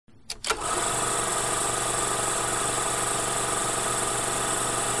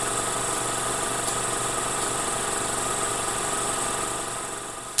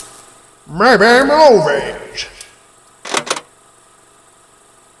Baby movies.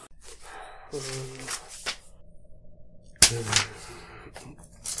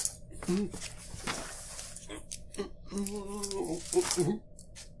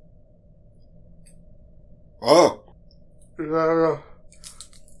 Oh.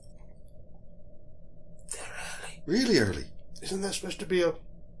 Really early. Isn't there supposed to be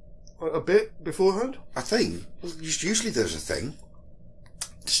a bit beforehand? A thing? Usually there's a thing.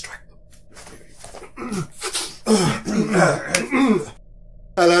 Distract them.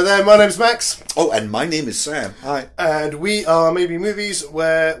 Hello there, my name's Max. Oh, and my name is Sam. Hi. And we are Maybe Movies,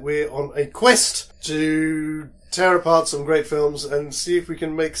 where we're on a quest to tear apart some great films and see if we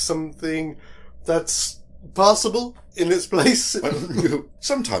can make something that's passable in its place.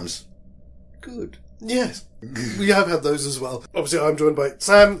 Sometimes good. Yes. We have had those as well. Obviously, I'm joined by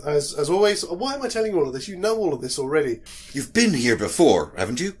Sam, as always. Why am I telling you all of this? You know all of this already. You've been here before,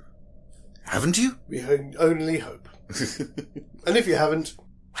 haven't you? Haven't you? We only hope. And if you haven't,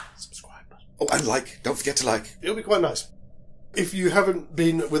 subscribe. Oh, and like. Don't forget to like. It'll be quite nice. If you haven't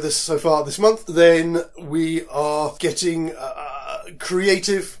been with us so far this month, then we are getting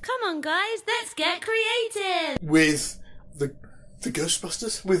creative. Come on, guys, let's get creative! With the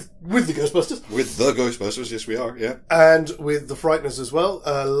Ghostbusters? With the Ghostbusters? With the Ghostbusters, yes we are, yeah. And with the Frighteners as well.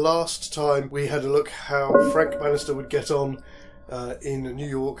 Last time we had a look how Frank Bannister would get on in New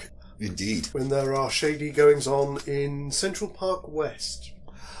York. Indeed. When there are shady goings on in Central Park West.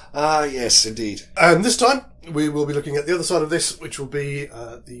 Ah, yes, indeed. And this time we will be looking at the other side of this, which will be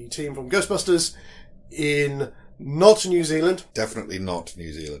the team from Ghostbusters in not New Zealand. Definitely not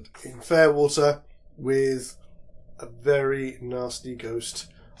New Zealand. In Fairwater with a very nasty ghost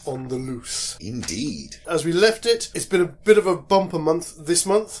on the loose. Indeed. As we left it, it's been a bit of a bumper month this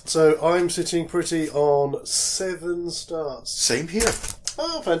month, so I'm sitting pretty on 7 stars. Same here.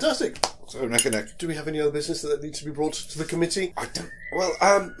 Oh, fantastic. So neck and neck. Do we have any other business that needs to be brought to the committee? I don't... Well,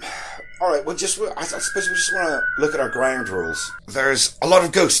 alright, well, I suppose we just want to look at our ground rules. There's a lot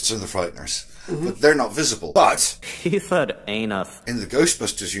of ghosts in the Frighteners, but they're not visible. But... He said anus. In the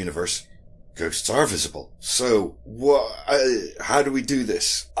Ghostbusters universe, ghosts are visible. So, how do we do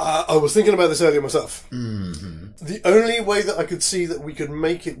this? I was thinking about this earlier myself. Mm-hmm. The only way that I could see that we could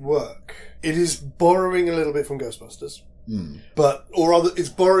make it work, it is borrowing a little bit from Ghostbusters. But, or rather, it's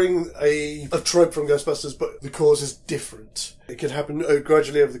borrowing a trope from Ghostbusters, but the cause is different. It can happen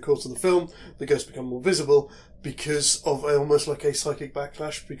gradually over the course of the film. The ghosts become more visible because of almost like a psychic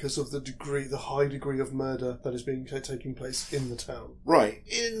backlash because of the high degree of murder that is taking place in the town. Right.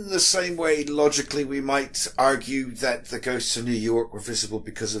 In the same way, logically, we might argue that the ghosts in New York were visible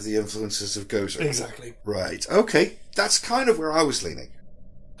because of the influences of Gozer. Exactly. Right. Okay. That's kind of where I was leaning.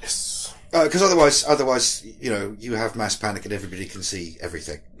 Yes. Because otherwise, you have mass panic and everybody can see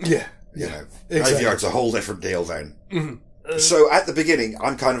everything. Yeah. Exactly. Graveyard's a whole different deal then. Mm-hmm. So at the beginning,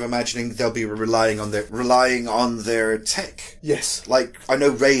 I'm kind of imagining they'll be relying on their tech. Yes. Like, I know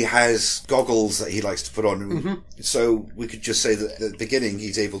Ray has goggles that he likes to put on, so we could just say that at the beginning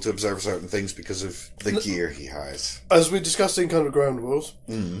he's able to observe certain things because of the gear he has. As we're discussing kind of ground rules,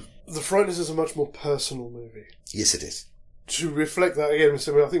 The Frighteners is a much more personal movie. Yes, it is. To reflect that again,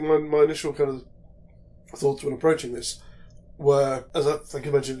 I think my initial kind of thoughts when approaching this were, as I think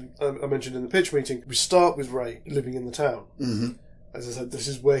I mentioned in the pitch meeting, we start with Ray living in the town. Mm-hmm. As I said, this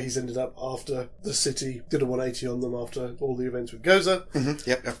is where he's ended up after the city did a 180 on them after all the events with Gozer. Mm-hmm.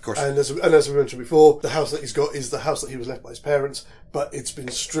 Yep, of course. And as we mentioned before, the house that he's got is the house that he was left by his parents, but it's been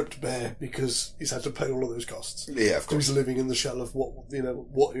stripped bare because he's had to pay all of those costs. Yeah, of course. So he's living in the shell of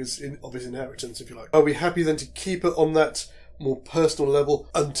what is of his inheritance, if you like. Are we happy then to keep it on that more personal level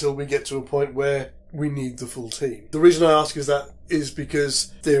until we get to a point where we need the full team? The reason I ask is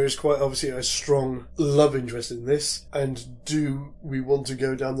because there is quite obviously a strong love interest in this, and do we want to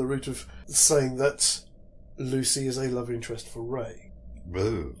go down the route of saying that Lucy is a love interest for Ray?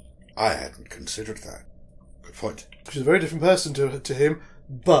 Oh, I hadn't considered that. Good point. She's a very different person to him,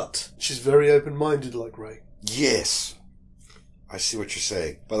 but she's very open-minded like Ray. Yes. I see what you're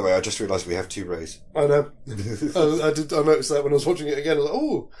saying. By the way, I just realised we have 2 Rays. I know. I noticed that when I was watching it again. I was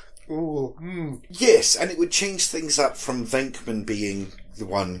like, Yes, and it would change things up from Venkman being the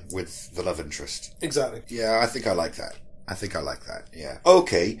one with the love interest. Exactly. Yeah, I think I like that. Yeah.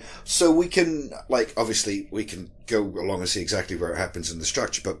 Okay, so we can, obviously, we can go along and see exactly where it happens in the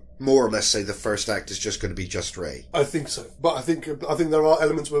structure, but more or less say the first act is just going to be just Ray. I think so. But I think there are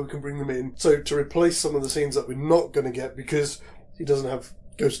elements where we can bring them in. So to replace some of the scenes that we're not going to get because he doesn't have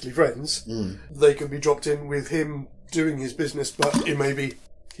ghostly friends, they can be dropped in with him doing his business, but it may be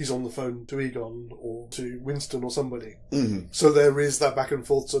he's on the phone to Egon or to Winston or somebody. Mm-hmm. So there is that back and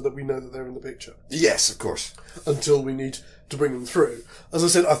forth so that we know that they're in the picture. Yes, of course. Until we need to bring them through. As I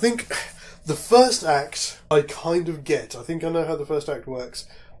said, I think the first act I kind of get. I think I know how the first act works.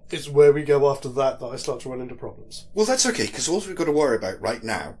 It's where we go after that I start to run into problems. Well, that's okay, because all we've got to worry about right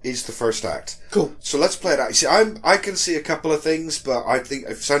now is the first act. Cool. So let's play it out. You see, I can see a couple of things, but I think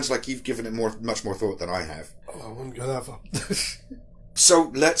it sounds like you've given it much more thought than I have. Oh, I wouldn't go that far.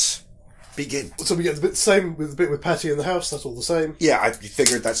 So let's begin. So we get the same with the bit with Patty in the house. That's all the same. Yeah, I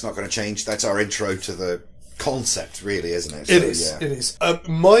figured that's not going to change. That's our intro to the concept, really, isn't it? It is. Yeah. It is.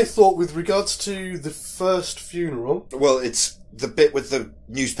 My thought with regards to the first funeral. Well, it's the bit with the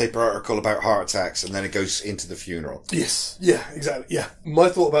newspaper article about heart attacks, and then it goes into the funeral. Yes. Yeah. Exactly. Yeah. My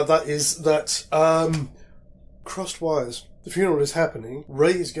thought about that is that crossed wires. The funeral is happening.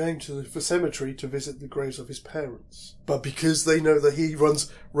 Ray is going to the cemetery to visit the graves of his parents. But because they know that he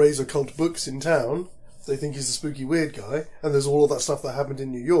runs Ray's occult books in town, they think he's the spooky weird guy, and there's all of that stuff that happened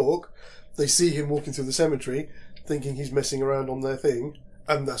in New York. They see him walking through the cemetery, thinking he's messing around on their thing,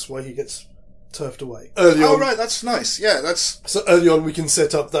 and that's why he gets turfed away. Early on, right, that's nice. Yeah, that's... So early on we can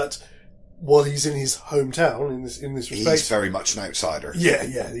set up that while he's in his hometown, in this respect... He's very much an outsider. Yeah,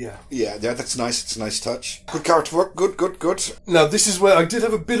 that's nice. It's a nice touch. Good character work. Good. Now, this is where I did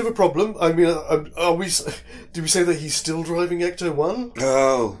have a bit of a problem. I mean, did we say that he's still driving Ecto 1?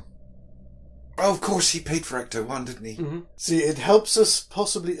 Oh, of course, he paid for Ecto 1, didn't he? Mm-hmm. See, it helps us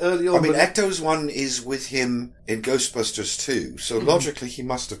possibly early on. I mean, Ecto's 1 is with him in Ghostbusters 2, so logically he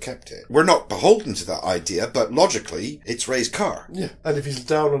must have kept it. We're not beholden to that idea, but logically, it's Ray's car. Yeah, and if he's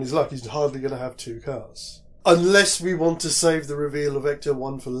down on his luck, he's hardly going to have two cars. Unless we want to save the reveal of Ecto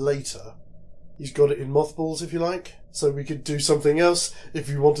 1 for later. He's got it in mothballs, if you like. So we could do something else. If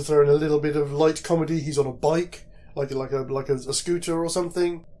you want to throw in a little bit of light comedy, he's on a bike, like a scooter or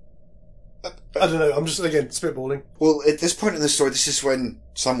something. I don't know, I'm just, again, spitballing. Well, at this point in the story, this is when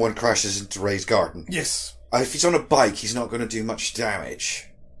someone crashes into Ray's garden. Yes. If he's on a bike, he's not going to do much damage,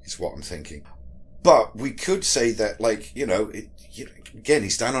 is what I'm thinking. But we could say that, again,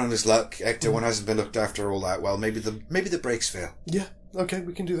 he's down on his luck, Ecto 1 hasn't been looked after all that well, maybe the brakes fail. Yeah, okay,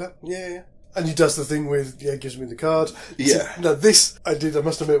 we can do that. Yeah. And he does the thing with, gives me the card. Yeah. So, now this, I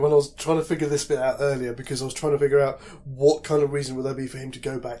must admit, when I was trying to figure this bit out earlier, because I was trying to figure out what kind of reason would there be for him to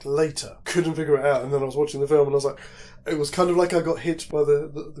go back later. Couldn't figure it out, and then I was watching the film and I was like, it was kind of like I got hit by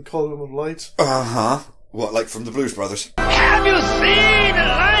the column of light. Uh-huh. What, like from the Blues Brothers? Have you seen the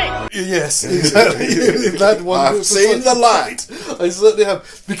light? Yes, exactly. That one. I've seen the light. I certainly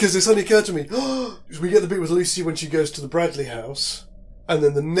have. Because it suddenly occurred to me, we get the bit with Lucy when she goes to the Bradley house. And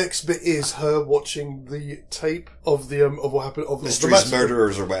then the next bit is her watching the tape of the of what happened of Mysteries the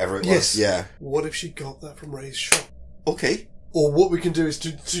Murderers or whatever it was. Yeah. What if she got that from Ray's shop? Okay. Or what we can do is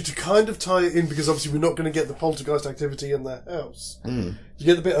to kind of tie it in, because obviously we're not going to get the poltergeist activity in their house. Mm. You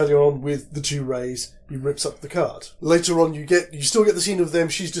get the bit earlier on with the two Rays. He rips up the card. Later on, you still get the scene of them.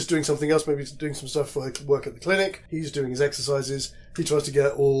 She's just doing something else, maybe doing some stuff for her work at the clinic. He's doing his exercises. He tries to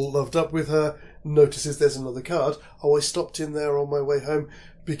get all loved up with her. Notices there's another card. Oh, I stopped in there on my way home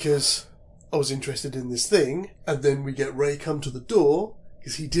because I was interested in this thing. And then we get Ray come to the door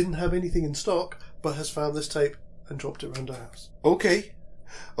because he didn't have anything in stock, but has found this tape and dropped it around her house. Okay.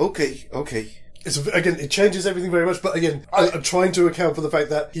 Again, it changes everything very much, but again, I'm trying to account for the fact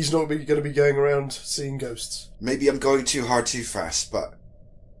that he's not going to be going around seeing ghosts. Maybe I'm going too hard too fast, but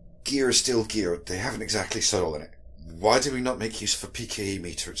gear is still gear. They haven't exactly stolen it. Why do we not make use of a PKE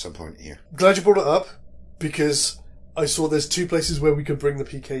meter at some point here? Glad you brought it up, because I saw there's two places where we could bring the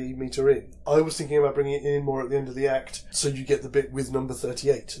PKE meter in. I was thinking about bringing it in more at the end of the act, so you get the bit with number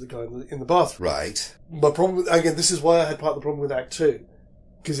 38, the guy in the bathroom. Right. My problem, again, this is why I had part of the problem with Act 2,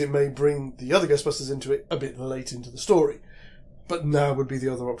 because it may bring the other Ghostbusters into it a bit late into the story. But now would be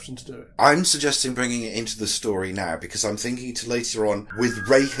the other option to do it. I'm suggesting bringing it into the story now, because I'm thinking to later on, with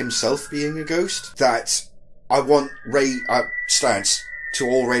Ray himself being a ghost, that I want Ray Stantz to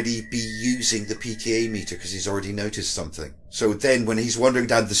already be using the PKA meter because he's already noticed something. So then when he's wandering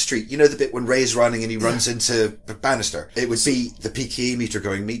down the street, you know the bit when Ray's running and he runs into Bannister? It would be the PKA meter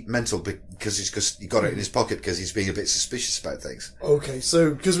going mental because he got it in his pocket because he's being a bit suspicious about things. Okay,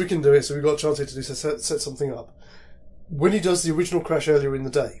 so because we can do it, so we've got a chance here to do set something up. When he does the original crash earlier in the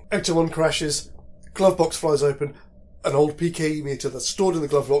day, Ecto 1 crashes, glove box flies open, an old PKE meter that's stored in the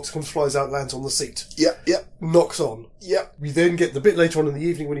glove box flies out, lands on the seat. Yep. Knocks on. Yep. We then get the bit later on in the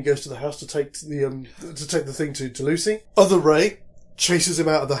evening when he goes to the house to take the thing to Lucy. Other Ray chases him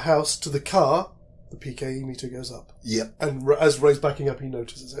out of the house to the car the PKE meter goes up. Yep. And as Ray's backing up, he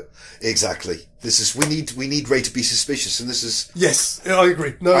notices it. Exactly. We need Ray to be suspicious, and this is... Yes, I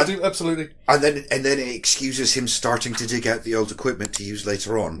agree. No, I do, absolutely. And then it excuses him starting to dig out the old equipment to use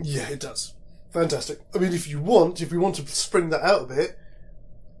later on. Yeah, it does. Fantastic. I mean, if we want to spring that out a bit,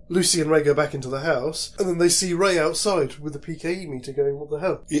 Lucy and Ray go back into the house, and then they see Ray outside with the PKE meter going, what the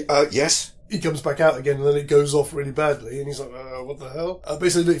hell? Yes. He comes back out again, and then it goes off really badly, and he's like, what the hell?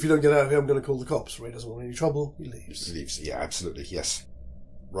 Basically, look, if you don't get out of here, I'm going to call the cops. Ray doesn't want any trouble. He leaves. Yeah, absolutely. Yes.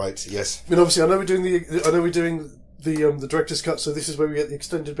 Right. Yes. I mean, obviously, I know we're doing the director's cut, so this is where we get the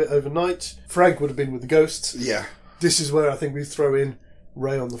extended bit overnight. Frank would have been with the ghosts. Yeah. This is where I think we throw in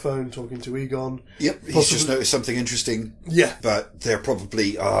Ray on the phone talking to Egon. Yep. He's just noticed something interesting. Yeah. But they're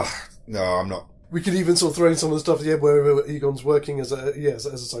probably, no, I'm not. We could even sort of throw in some of the stuff, where Egon's working as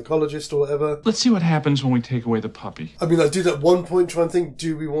a psychologist or whatever. Let's see what happens when we take away the puppy. I mean, I did at one point try and think,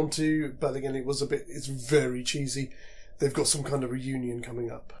 do we want to? But again, it's very cheesy. They've got some kind of reunion coming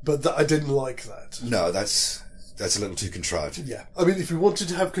up. But I didn't like that. No, that's a little too contrived. Yeah. I mean, if we wanted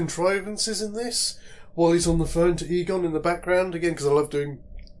to have contrivances in this, while he's on the phone to Egon in the background, again, because I love doing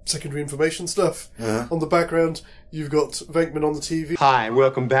secondary information stuff. On the background, you've got Venkman on the TV. Hi,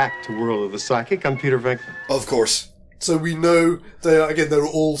 welcome back to World of the Psychic. I'm Peter Venkman. Of course. So we know they're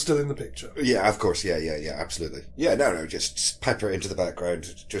all still in the picture. Yeah, of course. Yeah, absolutely. Yeah, no, just pepper into the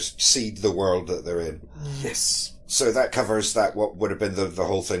background. Just seed the world that they're in. Yes. So that covers what would have been the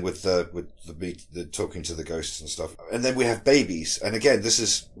whole thing with the talking to the ghosts and stuff. And then we have babies. And again, this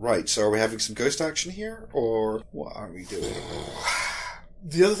is right. So are we having some ghost action here? Or what are we doing?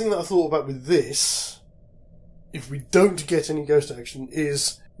 The other thing that I thought about with this, if we don't get any ghost action,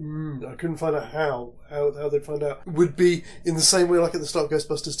 is I couldn't find out how they'd find out. Would be in the same way like at the start of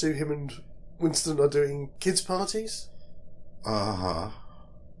Ghostbusters 2, him and Winston are doing kids' parties. Uh-huh.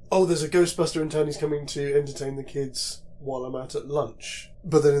 Oh, there's a Ghostbuster in town, he's coming to entertain the kids while I'm out at lunch.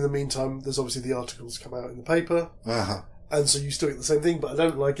 But then in the meantime, there's obviously the articles come out in the paper. Uh-huh. And so you still get the same thing, but I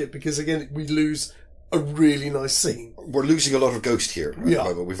don't like it because, again, we lose a really nice scene. We're losing a lot of ghost here at the Yeah.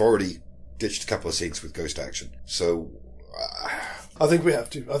 moment. We've already ditched a couple of scenes with ghost action. So... I think we have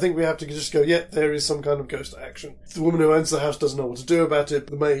to. I think we have to just go, there is some kind of ghost action. The woman who owns the house doesn't know what to do about it.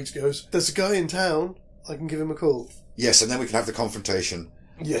 The maid goes, there's a guy in town. I can give him a call. Yes, and then we can have the confrontation.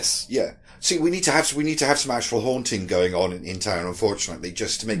 Yes. Yeah. See, we need to have some actual haunting going on in town, unfortunately,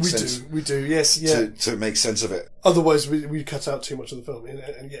 just to make sense. We do, yes, yeah. To make sense of it. Otherwise, we cut out too much of the film.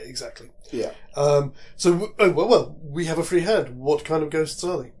 And yeah, exactly. Yeah. So, we have a free hand. What kind of ghosts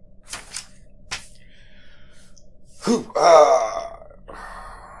are they? Who?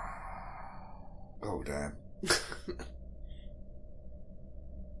 Oh, damn.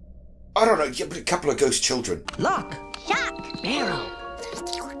 I don't know, yeah, but a couple of ghost children. Look! Shock! Barrel!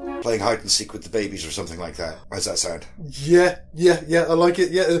 Playing hide and seek with the babies or something like that. How's that sound? Yeah, I like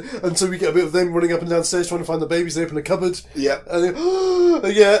it, yeah. And so we get a bit of them running up and downstairs trying to find the babies. They open a cupboard. Yeah. And then,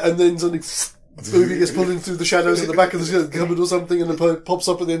 and then suddenly, Boogie gets pulled in through the shadows at the back of the cupboard or something, and then pops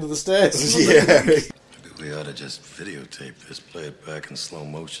up at the end of the stairs. Yeah. We ought to just videotape this, play it back in slow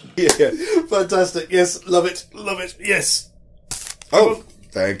motion. Yeah. Fantastic. Yes, love it, yes. Oh,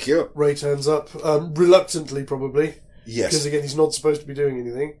 thank you. Ray turns up, reluctantly probably. Yes. Because again, he's not supposed to be doing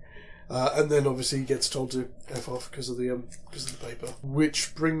anything. And then obviously he gets told to F off because of the paper.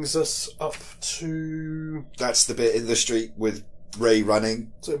 Which brings us up to... That's the bit in the street with Ray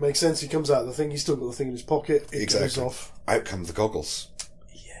running. So it makes sense. He comes out of the thing. He's still got the thing in his pocket. It goes off. Out come the goggles.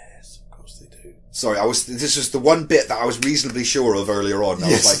 Yes, of course they do. Sorry, this was the one bit that I was reasonably sure of earlier on. I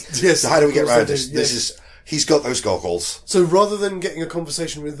was like, yes. So how do we get around this? Yes. This is... He's got those goggles. So rather than getting a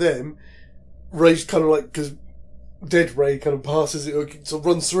conversation with them, Ray's kind of like... Because dead Ray kind of passes it, so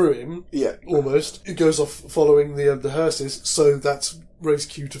runs through him. Yeah. Almost. It goes off following the hearses, so that's Ray's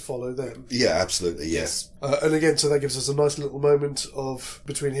cue to follow them. Yeah, absolutely, yes. And again, so that gives us a nice little moment of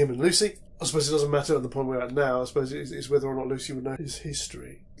between him and Lucy. I suppose it doesn't matter at the point we're at now. I suppose it's whether or not Lucy would know his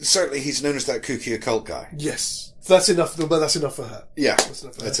history. Certainly he's known as that kooky occult guy. Yes. That's enough, but that's enough for her. Yeah.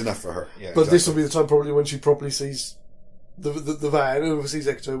 That's enough for her. Yeah, but this will be the time probably when she properly sees the van, and sees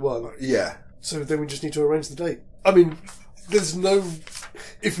Ecto 1. Yeah. So then we just need to arrange the date. I mean, there's no...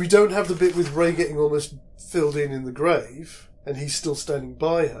 If we don't have the bit with Ray getting almost filled in the grave, and he's still standing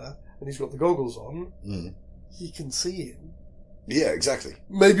by her, and he's got the goggles on, he can see him. Yeah, exactly.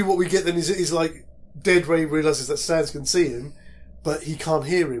 Maybe what we get then is like, dead Ray realises that Stans can see him, but he can't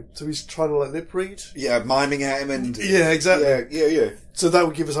hear him, so he's trying to like lip read. Yeah, miming at him and... Yeah, exactly. Yeah. So that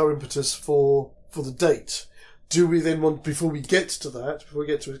would give us our impetus for the date. Do we then want, before we get to that, before we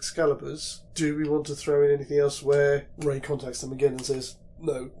get to Excalibur's, do we want to throw in anything else where Ray contacts them again and says,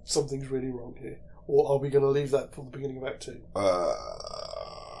 no, something's really wrong here? Or are we going to leave that for the beginning of Act 2?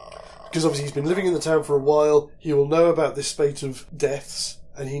 Because obviously he's been living in the town for a while. He will know about this spate of deaths,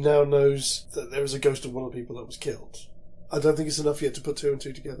 and he now knows that there is a ghost of one of the people that was killed. I don't think it's enough yet to put 2 and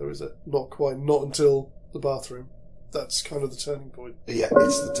 2 together, is it? Not quite. Not until the bathroom. That's kind of the turning point. Yeah,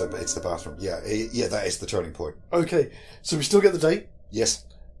 it's the bathroom. Yeah, that is the turning point. Okay, so we still get the date. Yes.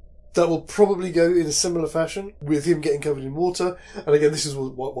 That will probably go in a similar fashion, with him getting covered in water. And again, this is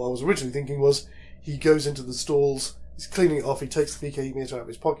what I was originally thinking was, he goes into the stalls, he's cleaning it off, he takes the PKE meter out of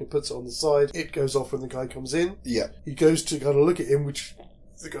his pocket, puts it on the side, it goes off when the guy comes in. Yeah. He goes to kind of look at him, which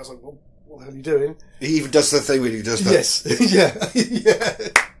the guy's like, well, what the hell are you doing? He even does the thing when he does that. Yes.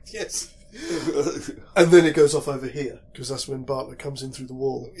 Yeah. Yes. And then it goes off over here, because that's when Bartlett comes in through the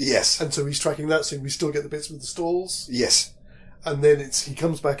wall. Yes. And so he's tracking that, so we still get the bits with the stalls. Yes. And then he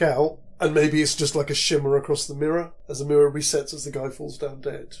comes back out, and maybe it's just like a shimmer across the mirror, as the mirror resets as the guy falls down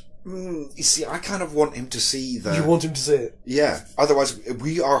dead. You see, I kind of want him to see that. You want him to see it? Yeah. Otherwise,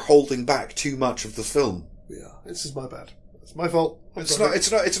 we are holding back too much of the film. Yeah. This is my bad. It's my fault. It's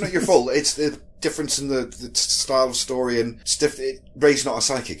not your fault. It's the difference in the style of story, and Ray's not a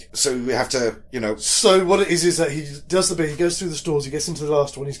psychic, so we have to, So what it is that he does the bit. He goes through the stores. He gets into the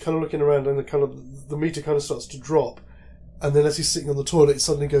last one. He's kind of looking around, and the meter kind of starts to drop, and then as he's sitting on the toilet, it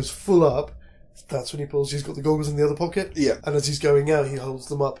suddenly goes full up. That's when he pulls. He's got the goggles in the other pocket. Yeah. And as he's going out, he holds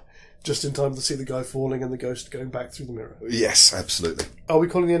them up just in time to see the guy falling and the ghost going back through the mirror. Yes, absolutely. Are we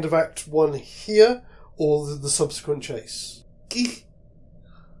calling the end of Act 1 here, or the subsequent chase?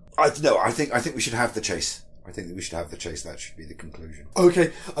 I think we should have the chase. I think that we should have the chase. That should be the conclusion.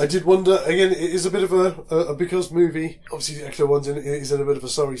 Okay, I did wonder, again, it is a bit of a because movie. Obviously, the Ecto one's is in a bit of a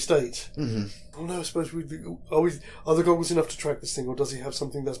sorry state. Mm-hmm. Oh no, I suppose are the goggles enough to track this thing, or does he have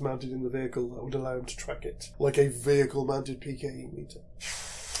something that's mounted in the vehicle that would allow him to track it? Like a vehicle-mounted PKE meter?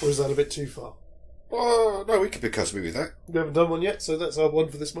 Or is that a bit too far? No, we could because movie that. We haven't done one yet, so that's our one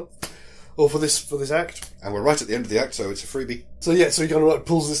for this month. Or for this act. And we're right at the end of the act, so it's a freebie. So yeah, so he kind of like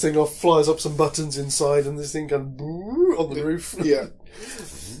pulls this thing off, flies up some buttons inside, and this thing kind of on the roof. Yeah.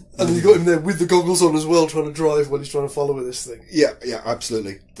 And then you got him there with the goggles on as well, trying to drive while he's trying to follow with this thing. Yeah,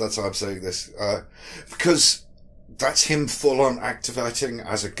 absolutely. That's how I'm saying this. Because that's him full on activating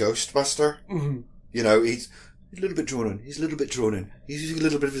as a Ghostbuster. Mm-hmm. He's a little bit drawn in. He's a little bit drawn in. He's using a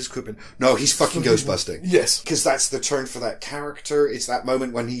little bit of his equipment. No, he's fucking ghostbusting. Yes. Because that's the turn for that character. It's that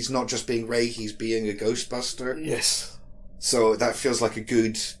moment when he's not just being Ray, he's being a Ghostbuster. Yes. So that feels like a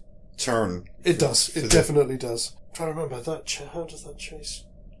good turn. It does. It definitely does. I'm trying to remember that. How does that chase?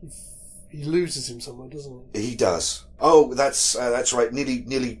 He loses him somewhere, doesn't he? He does. Oh, that's right.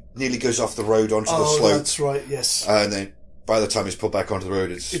 Nearly goes off the road onto the slope. Oh, that's right. Yes. And then by the time he's pulled back onto the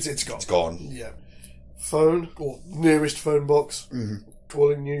road, it's gone. It's gone. Yeah. Phone, or nearest phone box,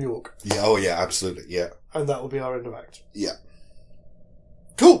 calling New York. Yeah, oh yeah, absolutely, yeah. And that will be our end of act. Yeah.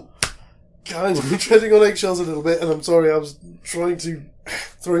 Cool! Kind of treading on eggshells a little bit, and I'm sorry, I was throwing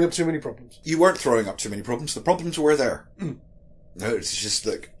up too many problems. You weren't throwing up too many problems, the problems were there. No, it's just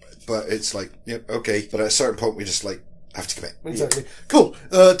but it's like, yep, okay, but at a certain point we just have to commit. Exactly. Yeah. Cool.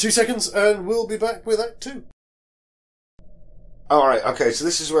 2 seconds, and we'll be back with Act 2. Alright, okay, so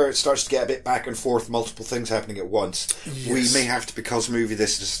this is where it starts to get a bit back and forth, multiple things happening at once. Yes. We may have to because movie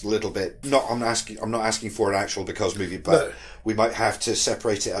this just a little bit. I'm not asking for an actual because movie, but we might have to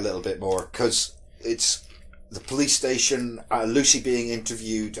separate it a little bit more, because it's the police station, Lucy being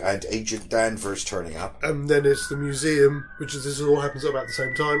interviewed, and Agent Danvers turning up. And then it's the museum, this all happens at about the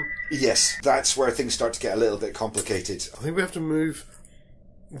same time. Yes, that's where things start to get a little bit complicated. I think we have to move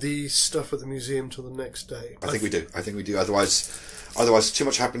the stuff at the museum till the next day. I think we do. Otherwise, too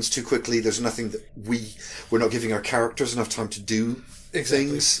much happens too quickly. There's nothing that we're not giving our characters enough time to do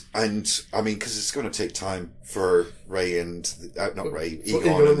things. And I mean, because it's going to take time for Ray and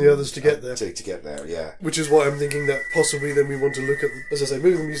Egon and the others to get there. To get there, yeah. Which is why I'm thinking that possibly then we want to look at, as I say,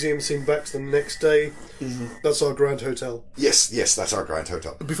 move the museum scene back to the next day. Mm-hmm. That's our Grand Hotel. Yes, that's our Grand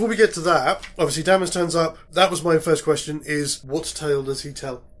Hotel. Before we get to that, obviously Damas turns up. That was my first question: is what tale does he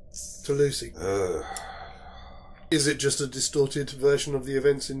tell to Lucy? Is it just a distorted version of the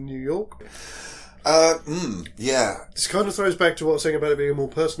events in New York? Yeah. This kind of throws back to what I was saying about it being a more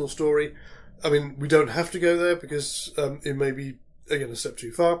personal story. I mean, we don't have to go there because it may be, again, a step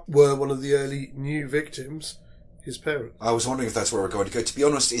too far. Were one of the early new victims his parents? I was wondering if that's where we're going to go. To be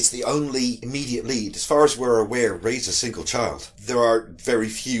honest, it's the only immediate lead. As far as we're aware, Ray's a single child. There are very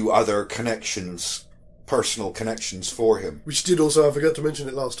few other personal connections for him. Which did also, I forgot to mention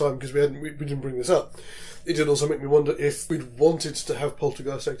it last time because we didn't bring this up. It did also make me wonder if we'd wanted to have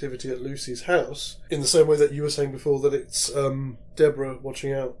poltergeist activity at Lucy's house in the same way that you were saying before that it's Deborah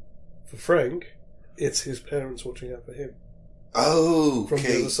watching out for Frank. It's his parents watching out for him. Oh, From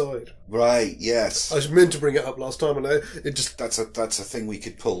okay. the other side. Right, yes. I was meant to bring it up last time, and it just... That's a thing we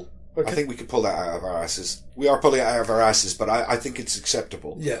could pull. Okay. I think we could pull that out of our asses. We are pulling it out of our asses, but I think it's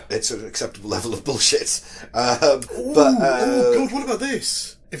acceptable. Yeah. It's an acceptable level of bullshit. Oh, God, what about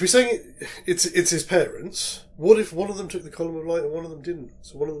this? If we're saying it's his parents, what if one of them took the column of light and one of them didn't?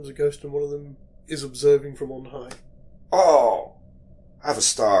 So one of them's a ghost and one of them is observing from on high. Oh! Have a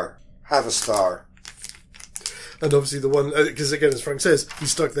star. Have a star. And obviously the one... Because again, as Frank says, he's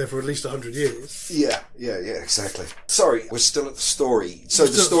stuck there for at least 100 years. Yeah, exactly. Sorry, we're still at the story. So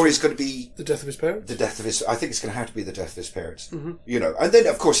the story's going to be... The death of his parents? The death of his... I think it's going to have to be the death of his parents. Mm-hmm. You know, and then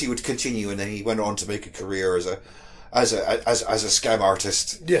of course he would continue, and then he went on to make a career as a scam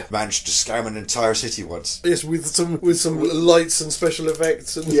artist. Yeah. Managed to scam an entire city once. Yes, with some lights and special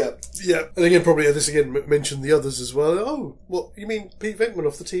effects. And, Yeah. Yeah. And again, probably this again mentioned the others as well. Oh, what, you mean Pete Venkman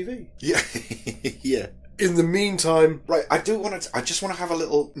off the TV? Yeah. Yeah. In the meantime... Right, I just want to have a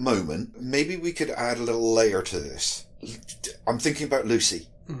little moment. Maybe we could add a little layer to this. I'm thinking about Lucy.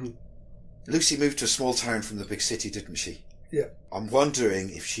 Mm-hmm. Lucy moved to a small town from the big city, didn't she? Yeah. I'm wondering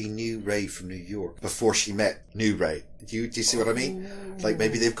if she knew Ray from New York before she met new Ray. Do you see what I mean? Like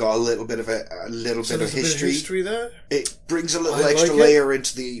maybe they've got a little bit of history. Bit of history there. It brings a little extra layer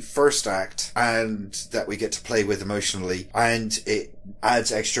into the first act, and that we get to play with emotionally, and it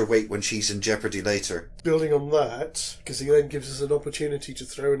adds extra weight when she's in jeopardy later. Building on that, because he then gives us an opportunity to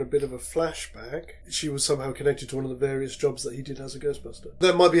throw in a bit of a flashback. She was somehow connected to one of the various jobs that he did as a Ghostbuster.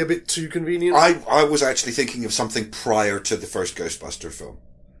 That might be a bit too convenient. I was actually thinking of something prior to the first Ghostbuster film.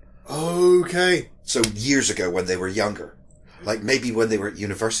 Okay. So years ago when they were younger. Like maybe when they were at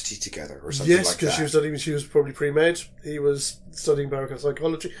university together or something like that. Yes, because she was probably pre-med. He was studying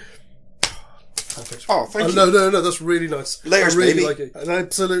parapsychology. Perfect. Oh, thank you. No, that's really nice. Layers, I really baby. like it. And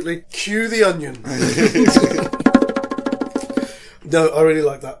absolutely, cue the onion. No, I really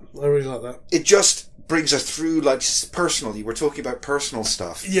like that. It just brings us through, like, personal. You were talking about personal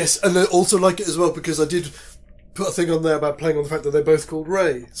stuff. Yes, and I also like it as well because I did put a thing on there about playing on the fact that they're both called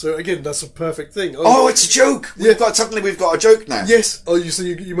Ray. So again, that's a perfect thing. Oh, it's a joke! We've got a joke now. Yes. Oh,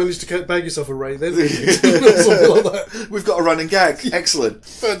 you managed to bag yourself a Ray then? Something like that. We've got a running gag. Excellent.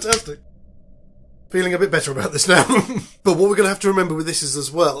 Fantastic. Feeling a bit better about this now. But what we're going to have to remember with this is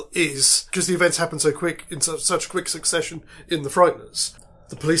because the events happen so quick, in such quick succession in the Frighteners,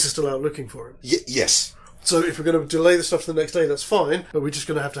 the police are still out looking for him. Yes. So if we're going to delay the stuff to the next day, that's fine, but we're just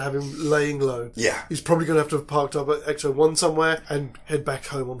going to have him laying low. Yeah. He's probably going to have parked up at Exo 1 somewhere and head back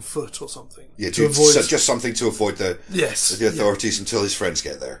home on foot or something. Yeah, just something to avoid the authorities until his friends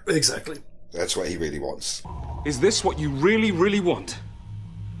get there. Exactly. That's what he really wants. Is this what you really, really want?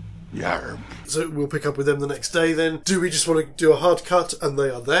 Yarp. So we'll pick up with them the next day then. Do we just want to do a hard cut and they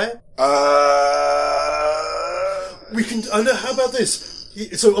are there? We can... how about this?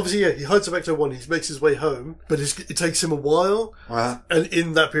 So obviously, he hides at Ecto 1, he makes his way home, but it takes him a while, and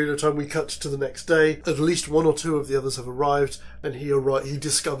in that period of time we cut to the next day. At least one or two of the others have arrived, and he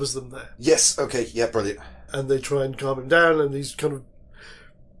discovers them there. Yes, okay, yeah, brilliant. And they try and calm him down, and he's kind of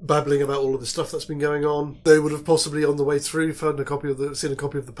babbling about all of the stuff that's been going on. They would have possibly, on the way through, seen a copy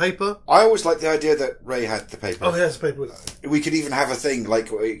of the paper. I always liked the idea that Ray had the paper. Oh, he has the paper with him. We could even have a thing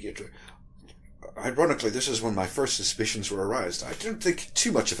like... Ironically, this is when my first suspicions were aroused. I didn't think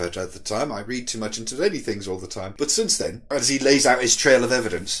too much of it at the time. I read too much into many things all the time. But since then, as he lays out his trail of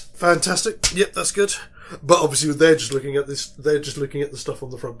evidence... Fantastic. Yep, that's good. But obviously they're just looking at this. They're just looking at the stuff on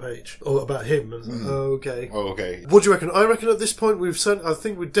the front page or about him. Okay. Oh, okay. What do you reckon? I reckon at this point I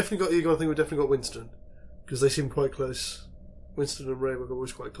think we've definitely got Egon. I think we've definitely got Winston because they seem quite close. Winston and Ray were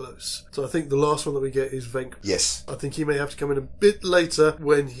always quite close. So I think the last one that we get is Venk. Yes. I think he may have to come in a bit later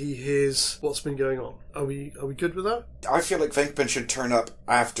when he hears what's been going on. Are we good with that? I feel like Venkman should turn up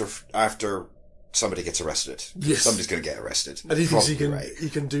after somebody gets arrested. Yes. Somebody's going to get arrested. And he thinks he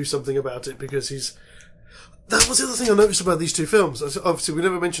can do something about it because he's... That was the other thing I noticed about these two films. Obviously, we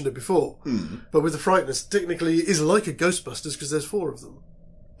never mentioned it before. But with the Frighteners, technically it is like a Ghostbusters because there's 4 of them.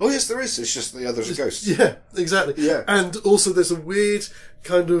 Oh, yes, there is. It's just the others are ghosts. Yeah, exactly. Yeah. And also there's a weird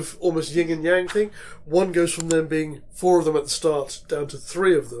kind of almost yin and yang thing. One goes from them being 4 of them at the start down to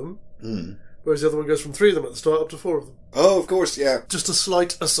 3 of them, whereas the other one goes from 3 of them at the start up to 4 of them. Oh, of course, yeah. Just a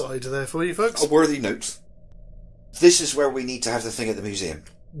slight aside there for you folks. A worthy note. This is where we need to have the thing at the museum.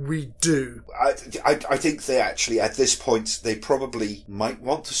 we do. I think they actually, at this point, they probably might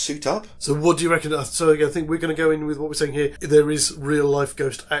want to suit up. So what do you reckon? So I think we're going to go in with what we're saying here. There is real-life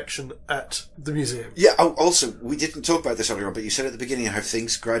ghost action at the museum. Yeah, also, we didn't talk about this earlier on, but you said at the beginning how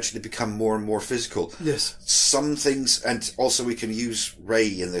things gradually become more and more physical. Yes. Some things, and also we can use Ray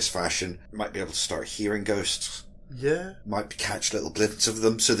in this fashion, might be able to start hearing ghosts. Yeah. Might catch little glimpses of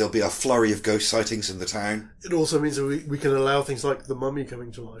them, so there'll be a flurry of ghost sightings in the town. It also means that we can allow things like the mummy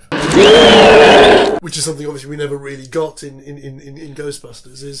coming to life. Which is something obviously we never really got in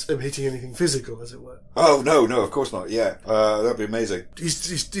Ghostbusters, is them hitting anything physical, as it were. Oh, no, of course not, yeah. That'd be amazing.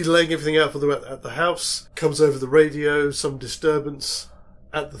 He's laying everything out at the house, comes over the radio, some disturbance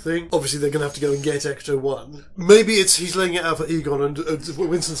at the thing. Obviously, they're going to have to go and get Ecto-1. Maybe he's laying it out for Egon, and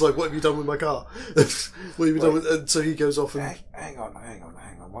Winston's like, what have you done with my car? What have you done with... And so he goes off and... Hang on.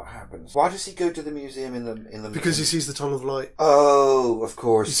 What happens? Why does he go to the museum in the... Because he sees the tunnel of light. Oh, of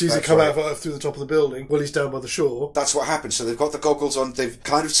course. He sees it come out through the top of the building while he's down by the shore. That's what happens. So they've got the goggles on, they've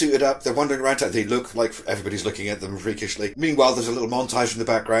kind of suited up, they're wandering around, they look like everybody's looking at them freakishly. Meanwhile, there's a little montage in the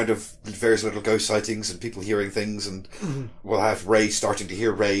background of various little ghost sightings and people hearing things, and we'll have Ray starting to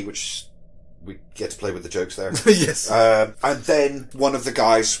hear Ray, which... we get to play with the jokes there. Yes. And then one of the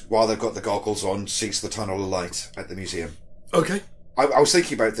guys, while they've got the goggles on, sees the tunnel of light at the museum. Okay. I was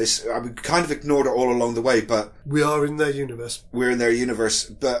thinking about this. I kind of ignored it all along the way, but... we are in their universe. We're in their universe,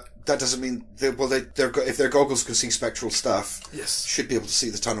 but that doesn't mean... if their goggles can see spectral stuff... yes. Should be able to see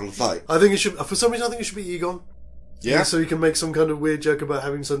the tunnel of light. I think it should... for some reason, I think it should be Egon. Yeah? So he can make some kind of weird joke about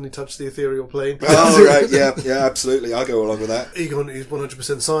having suddenly touched the ethereal plane. Oh, right, yeah, absolutely. I'll go along with that. Egon is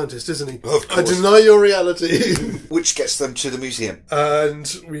 100% scientist, isn't he? Of course. I deny your reality. Which gets them to the museum.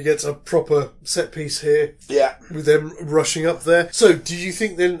 And we get a proper set piece here. Yeah. With them rushing up there. So, do you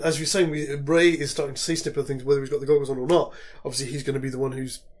think then, as you're saying, Ray is starting to see snipper things, whether he's got the goggles on or not? Obviously, he's going to be the one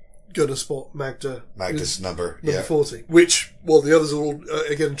who's going to spot Magda's number 40. Which, while the others are all,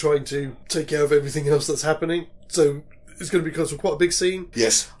 again, trying to take care of everything else that's happening. So, it's going to be quite a big scene.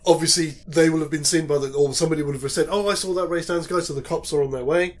 Yes. Obviously, they will have been seen or somebody would have said, oh, I saw that Ray Stans guy, so the cops are on their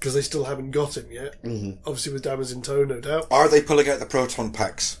way, because they still haven't got him yet. Mm-hmm. Obviously, with Dammers in tow, no doubt. Are they pulling out the proton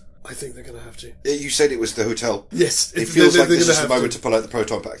packs? I think they're going to have to. You said it was the hotel. Yes. It feels like this is the moment to pull out the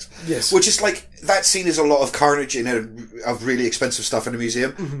proton packs. Yes. Which is like, that scene is a lot of carnage of really expensive stuff in a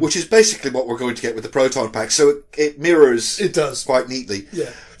museum, which is basically what we're going to get with the proton packs. So it mirrors... it does. Quite neatly. Yeah.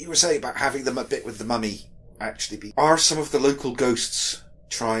 You were saying about having them a bit with the mummy, actually. Are some of the local ghosts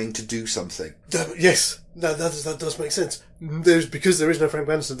trying to do something? Yes. No, that does make sense. Because there is no Frank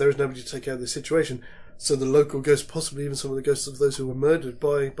Bannister, there is nobody to take care of this situation. So the local ghosts, possibly even some of the ghosts of those who were murdered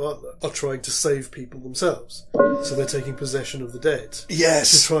by Bartlett, are trying to save people themselves. So they're taking possession of the dead.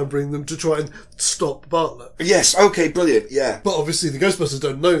 Yes. To try and bring them, to try and stop Bartlett. Yes, okay, brilliant, yeah. But obviously the Ghostbusters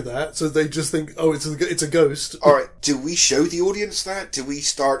don't know that, so they just think, oh, it's a ghost. Alright, do we show the audience that? Do we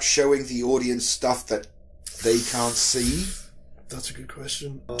start showing the audience stuff that they can't see? That's a good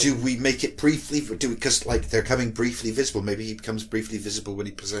question. Do we make it briefly? Because they're coming briefly visible. Maybe he becomes briefly visible when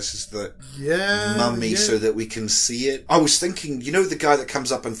he possesses the mummy, so that we can see it. I was thinking, the guy that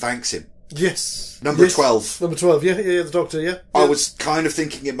comes up and thanks him. Yes. Number 12. Number 12, yeah, the doctor, yeah. I was kind of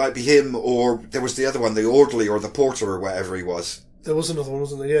thinking it might be him, or there was the other one, the orderly or the porter or whatever he was. There was another one,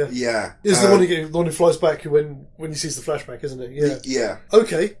 wasn't there? Yeah. Yeah. It's the one who flies back when he sees the flashback, isn't it? Yeah. Yeah.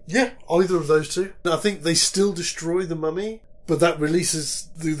 Okay. Yeah. Either of those two. I think they still destroy the mummy, but that releases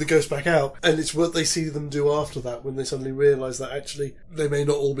the ghost back out, and it's what they see them do after that when they suddenly realise that actually they may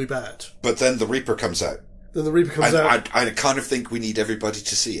not all be bad. But then the Reaper comes out. Then the Reaper comes out. I kind of think we need everybody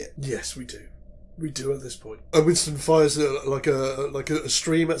to see it. Yes, we do. We do at this point. And Winston fires a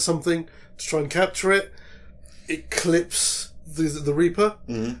stream at something to try and capture it. It clips the Reaper,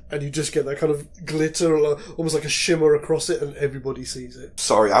 and you just get that kind of glitter, almost like a shimmer across it, and everybody sees it.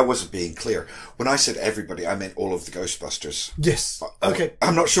 Sorry, I wasn't being clear. When I said everybody, I meant all of the Ghostbusters. Yes. Okay.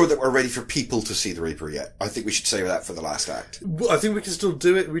 I'm not sure that we're ready for people to see the Reaper yet. I think we should save that for the last act. I think we can still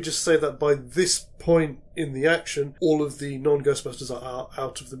do it. We just say that by this point in the action, all of the non-Ghostbusters are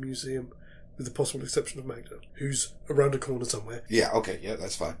out of the museum, with the possible exception of Magda, who's around a corner somewhere. Yeah, okay, yeah,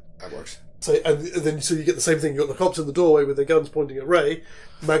 that's fine. That works. So you get the same thing. You've got the cops in the doorway with their guns pointing at Ray.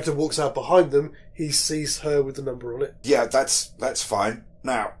 Magda walks out behind them. He sees her with the number on it. Yeah, that's fine.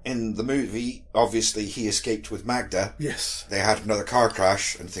 Now, in the movie, obviously he escaped with Magda. Yes. They had another car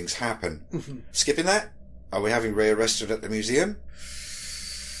crash and things happen. Mm-hmm. Skipping that? Are we having Ray arrested at the museum?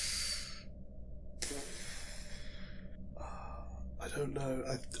 I don't know.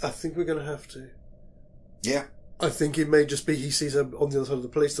 I think we're going to have to. Yeah. I think it may just be he sees her on the other side of the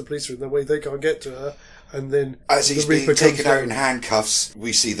police are in their way, they can't get to her, and then as he's being Reaper taken out down. in handcuffs,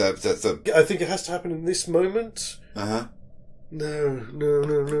 we see the I think it has to happen in this moment. uh-huh. No.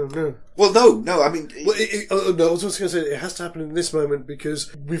 Well, no, I mean... Well, no, I was just going to say it has to happen in this moment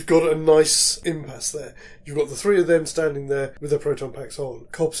because we've got a nice impasse there. You've got the three of them standing there with their proton packs on.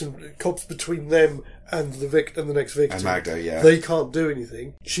 Cops between them and the next victim. And Magda, yeah. They can't do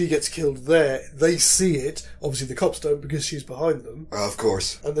anything. She gets killed there. They see it. Obviously, the cops don't because she's behind them. Of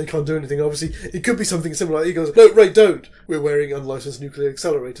course. And they can't do anything. Obviously, it could be something similar. He goes, "No, Ray, don't. We're wearing unlicensed nuclear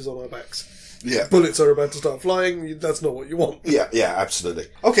accelerators on our backs. Yeah. Bullets are about to start flying. That's not what you want." Yeah, absolutely.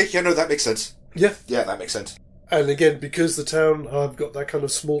 Okay, yeah, no, that makes sense. Yeah. Yeah, that makes sense. And again, because the town have got that kind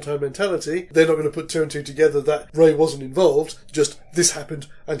of small town mentality, they're not going to put two and two together that Ray wasn't involved, just this happened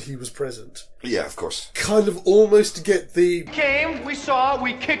and he was present. Yeah, of course. Kind of almost to get the... Came, we saw,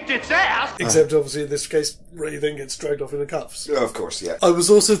 we kicked its ass. Except obviously in this case, Ray then gets dragged off in the cuffs. Of course, yeah. I was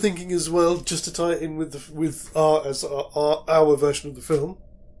also thinking as well, just to tie it in with our version of the film,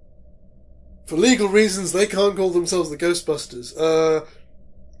 for legal reasons, they can't call themselves the Ghostbusters.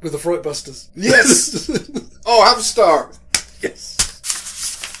 With the Frightbusters. Yes! Oh, have a star!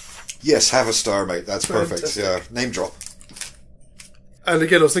 Yes. Yes, have a star, mate. That's perfect. Fantastic. Yeah, name drop. And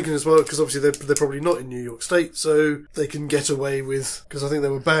again, I was thinking as well, because obviously they're probably not in New York State, so they can get away with, because I think they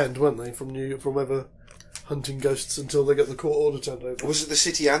were banned, weren't they, from New York, from ever hunting ghosts until they got the court order turned over. Was it the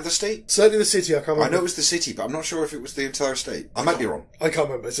city and the state? Certainly the city, I can't remember. I know it was the city, but I'm not sure if it was the entire state. I might be wrong. I can't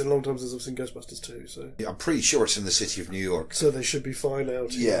remember. It's been a long time since I've seen Ghostbusters 2, so... Yeah, I'm pretty sure it's in the city of New York. So they should be fine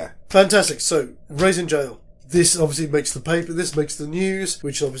out. Yeah. Fantastic. So, Ray's in jail. This obviously makes the paper, this makes the news,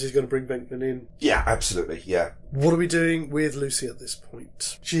 which obviously is going to bring Venkman in. Yeah, absolutely, yeah. What are we doing with Lucy at this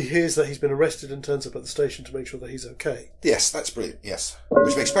point? She hears that he's been arrested and turns up at the station to make sure that he's okay. Yes, that's brilliant, yes.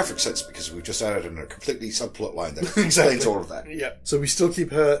 Which makes perfect sense because we've just added in a completely subplot line that explains all of that. Yeah. So we still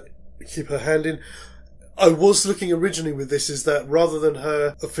keep her hand in. I was looking originally with this is that rather than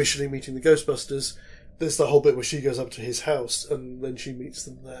her officially meeting the Ghostbusters, there's the whole bit where she goes up to his house and then she meets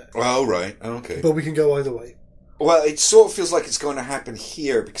them there. Oh, right, okay. But we can go either way. Well, it sort of feels like it's going to happen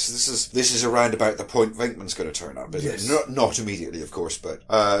here because this is around about the point Venkman's going to turn up. Yes. Not immediately, of course, but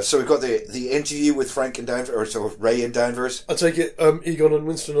so we've got the interview with Frank and Danvers, or sort of Ray and Danvers. I take it Egon and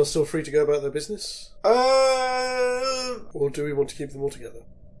Winston are still free to go about their business? Or do we want to keep them all together?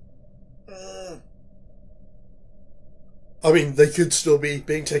 I mean, they could still be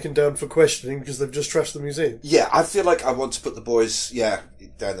being taken down for questioning because they've just trashed the museum. Yeah, I feel like I want to put the boys,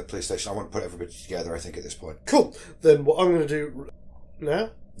 down the police station. I want to put everybody together, I think, at this point. Cool. Then what I'm going to do now...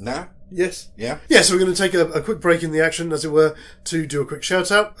 Now? Yes. Yeah? Yeah, so we're going to take a quick break in the action, as it were, to do a quick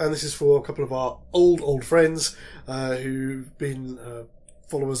shout-out. And this is for a couple of our old friends who've been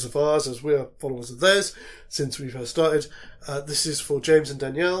followers of ours, as we are followers of theirs, since we first started. This is for James and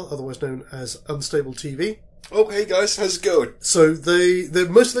Danielle, otherwise known as Unstable TV. Oh, hey guys, how's it going? So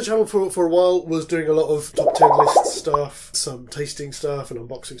most of the channel for a while was doing a lot of top 10 list stuff, some tasting stuff and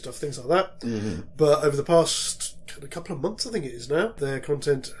unboxing stuff, things like that. Mm-hmm. But over the past a couple of months, I think it is now, their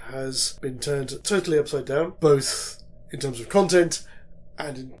content has been turned totally upside down, both in terms of content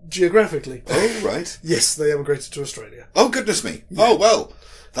and geographically. Oh, right. Yes, they emigrated to Australia. Oh, goodness me. Yeah. Oh, well.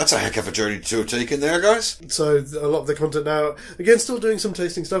 That's a heck of a journey to have taken there, guys. So a lot of the content now, again, still doing some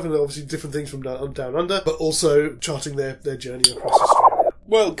tasting stuff and obviously different things from down under, but also charting their journey across Australia.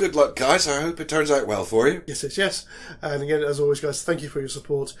 Well, good luck, guys. I hope it turns out well for you. Yes. And again, as always, guys, thank you for your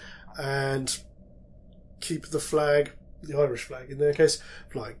support and keep the flag, the Irish flag in their case,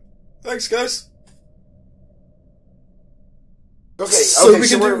 flying. Thanks, guys. Okay, so we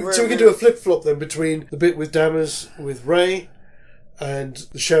can do a flip-flop then between the bit with Dammers with Ray and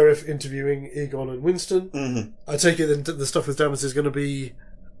the sheriff interviewing Egon and Winston. Mm-hmm. I take it then the stuff with Dammers is going to be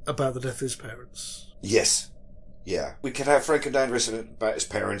about the death of his parents. Yes. Yeah. We could have Frank and Danvers about his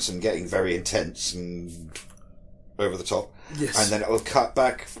parents and getting very intense and over the top. Yes. And then it'll cut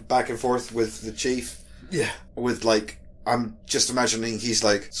back and forth with the chief. Yeah. With I'm just imagining he's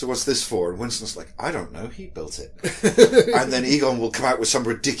like, so what's this for? And Winston's like, I don't know, he built it. And then Egon will come out with some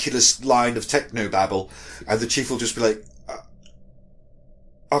ridiculous line of technobabble and the chief will just be like,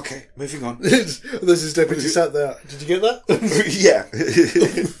 okay, moving on. There's his deputy sat there. Did you get that? Yeah.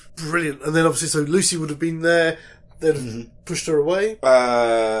 Brilliant. And then obviously, so Lucy would have been there. They'd have pushed her away.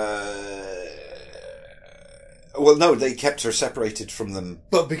 Well, no, they kept her separated from them.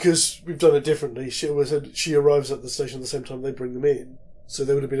 But because we've done it differently, she arrives at the station at the same time they bring them in. So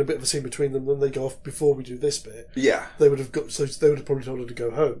there would have been a bit of a scene between them. Then they go off before we do this bit. Yeah. They would have probably told her to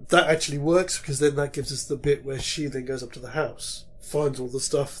go home. That actually works because then that gives us the bit where she then goes up to the house finds all the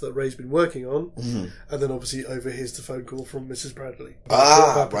stuff that Ray's been working on, and then obviously overhears the phone call from Mrs. Bradley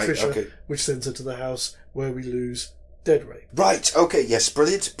about Patricia, right, okay. which sends her to the house where we lose dead Ray. Right, okay, yes,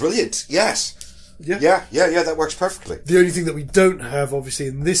 brilliant, yes. Yeah. Yeah, that works perfectly. The only thing that we don't have, obviously,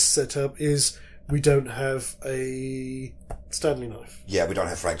 in this setup is we don't have a Stanley knife. Yeah, we don't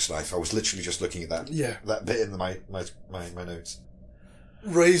have Frank's knife. I was literally just looking at that. Yeah. That bit in my notes.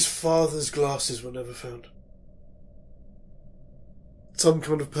 Ray's father's glasses were never found. Some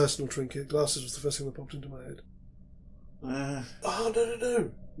kind of personal trinket. Glasses was the first thing that popped into my head. Oh,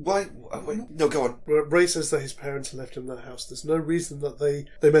 no. Why? Wait, no, go on. Ray says that his parents left him that house. There's no reason that they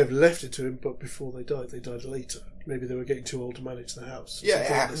may have left it to him, but before they died later. Maybe they were getting too old to manage the house. Yeah, it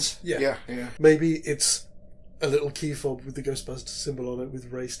happens. Yeah. Maybe it's a little key fob with the Ghostbusters symbol on it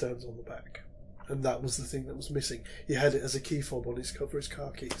with Ray stands on the back. And that was the thing that was missing. He had it as a key fob on his cover, his car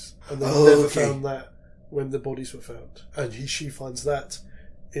keys. And they never found that when the bodies were found. And she finds that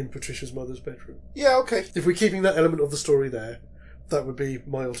in Patricia's mother's bedroom. Yeah, okay. If we're keeping that element of the story there, that would be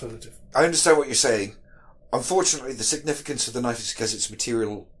my alternative. I understand what you're saying. Unfortunately, the significance of the knife is because it's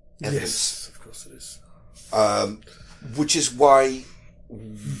material evidence. Yes, of course it is. Which is why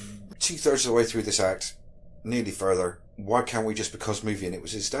 2/3 of the way through this act, nearly further, why can't we just, because movie and it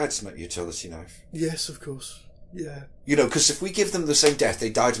was his dad's utility knife? Yes, of course. Yeah. You know, because if we give them the same death, they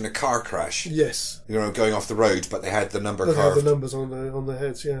died in a car crash. Yes. You know, going off the road, but they had the number They carved. have the numbers on their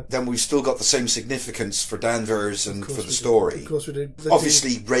heads, yeah. Then we've still got the same significance for Danvers and for the story. Of course we did.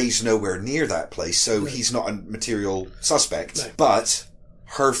 Obviously, Ray's nowhere near that place, so he's not a material suspect. No. But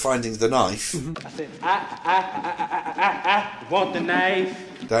her finding the knife... I said, I want the knife.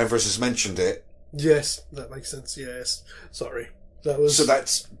 Danvers has mentioned it. Yes, that makes sense, yes. Sorry. So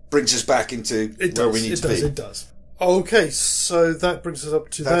that brings us back into where we need to be. It does. Okay, so that brings us up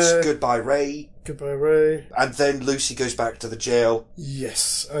to That's there. Goodbye, Ray. Goodbye, Ray. And then Lucy goes back to the jail.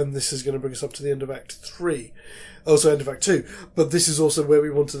 Yes, and this is going to bring us up to the end of Act 3. Also, end of Act 2. But this is also where we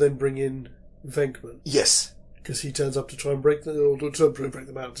want to then bring in Venkman. Yes. Because he turns up to try and break them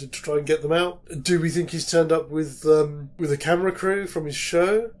out, to try and get them out. Do we think he's turned up with a camera crew from his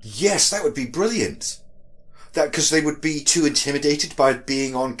show? Yes, that would be brilliant. Because they would be too intimidated by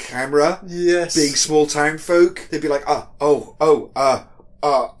being on camera. Yes. Being small town folk. They'd be like,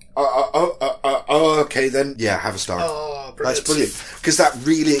 okay then. Yeah, have a start. Oh, brilliant. That's brilliant. Because that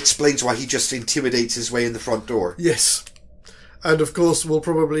really explains why he just intimidates his way in the front door. Yes. And of course, we'll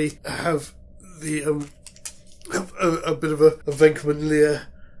probably have the, a bit of a Venkman leer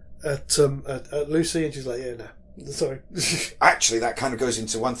at Lucy, and she's like, yeah, no. Sorry. Actually, that kind of goes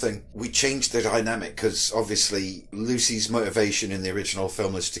into one thing. We changed the dynamic because obviously Lucy's motivation in the original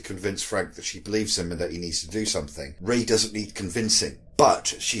film is to convince Frank that she believes him and that he needs to do something. Ray doesn't need convincing,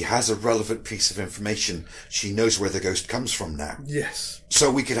 but she has a relevant piece of information. She knows where the ghost comes from now. Yes.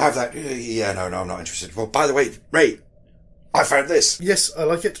 So we could have that. Yeah, no, I'm not interested. Well, by the way, Ray, I found this. Yes, I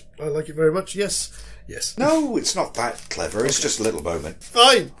like it. I like it very much. Yes. No, it's not that clever. It's just a little moment.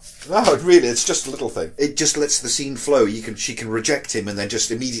 Fine. No, really, it's just a little thing. It just lets the scene flow. She can reject him and then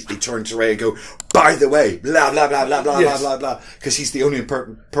just immediately turn to Ray and go, by the way, blah, blah, blah, blah, blah, blah, blah, blah. Because he's the only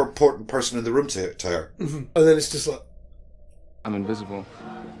important person in the room to her. Mm-hmm. And then it's just like... I'm invisible.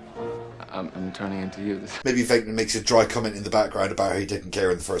 I'm turning into you. Maybe Venkman makes a dry comment in the background about how he didn't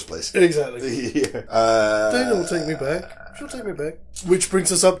care in the first place. Exactly. Yeah. Dana will take me back. She'll take me back. Which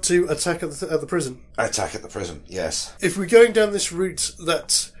brings us up to Attack at the Prison. Attack at the Prison, yes. If we're going down this route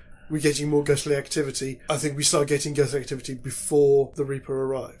that we're getting more ghostly activity, I think we start getting ghostly activity before the Reaper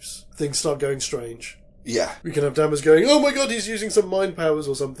arrives. Things start going strange. Yeah. We can have Dammers going, oh my god, he's using some mind powers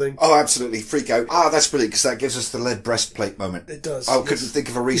or something. Oh, absolutely. Freak out. That's brilliant, because that gives us the lead breastplate moment. It does. I couldn't think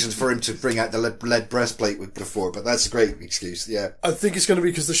of a reason for him to bring out the lead breastplate before, but that's a great excuse, yeah. I think it's going to be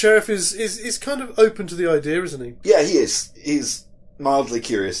because the sheriff is kind of open to the idea, isn't he? Yeah, he is. He's mildly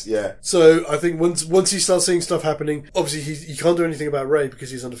curious, yeah. So I think once he starts seeing stuff happening, obviously he can't do anything about Ray because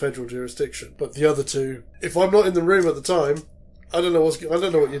he's under federal jurisdiction. But the other two, if I'm not in the room at the time, I don't know what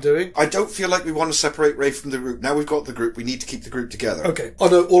you're doing. I don't feel like we want to separate Ray from the group. Now we've got the group, we need to keep the group together. Okay. Oh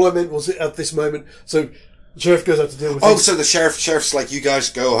no, all I meant was at this moment. So the sheriff goes out to deal with. Oh, so the sheriff's like, you guys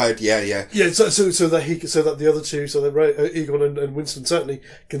go ahead. Yeah. Yeah. So that the other two, so that Ray, Egon and Winston certainly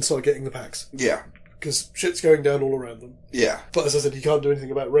can start getting the packs. Yeah. Because shit's going down all around them. Yeah. But as I said, he can't do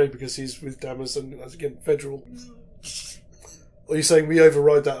anything about Ray because he's with Dammers and again federal. Or are you saying we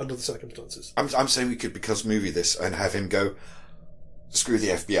override that under the circumstances? I'm saying we could because movie this and have him go, screw the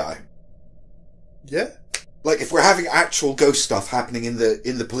FBI. Yeah. Like if we're having actual ghost stuff happening in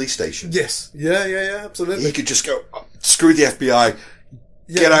the police station. Yes. Yeah, absolutely. He could just go, screw the FBI,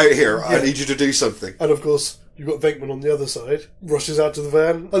 get out of here, I need you to do something. And of course, You've got Venkman on the other side, rushes out to the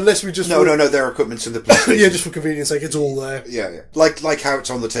van. Unless we just... No, their equipment's in the police station. Yeah, just for convenience sake, it's all there. Yeah. Like how it's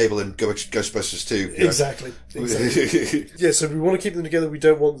on the table in Ghostbusters 2. Exactly. Yeah, so we want to keep them together. We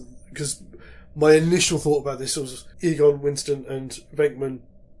don't want... Because my initial thought about this was Egon, Winston and Venkman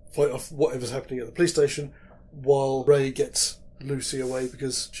fight off whatever's happening at the police station while Ray gets Lucy away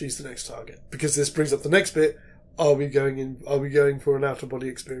because she's the next target. Because this brings up the next bit. Are we going for an out-of-body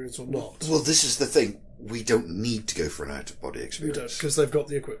experience or not? Well, this is the thing. We don't need to go for an out-of-body experience. We don't, because they've got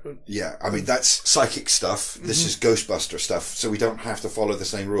the equipment. Yeah, I mean, that's psychic stuff. This is Ghostbuster stuff, so we don't have to follow the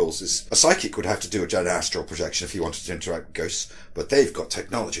same rules. A psychic would have to do an astral projection if he wanted to interact with ghosts, but they've got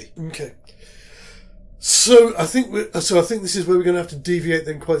technology. Okay. So I think this is where we're going to have to deviate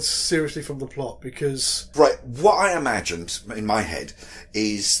then quite seriously from the plot, because... Right, what I imagined in my head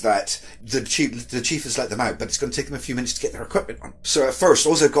is that the chief has let them out, but it's going to take them a few minutes to get their equipment on. So at first,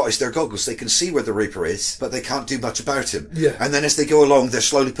 all they've got is their goggles. They can see where the Reaper is, but they can't do much about him. Yeah. And then as they go along, they're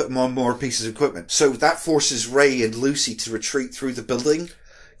slowly putting on more pieces of equipment. So that forces Ray and Lucy to retreat through the building.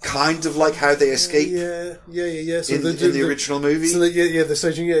 Kind of like how they escape. Yeah. So in the original movie. So they're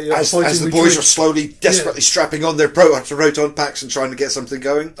staging. As the boys are slowly, desperately strapping on their proton packs and trying to get something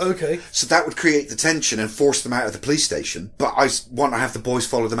going. Okay. So that would create the tension and force them out of the police station. But I want to have the boys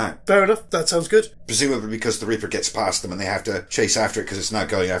follow them out. Fair enough. That sounds good. Presumably because the Reaper gets past them and they have to chase after it because it's now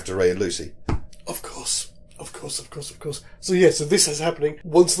going after Ray and Lucy. Of course. So this is happening.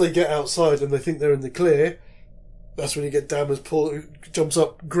 Once they get outside and they think they're in the clear, that's when you get Dammers jumps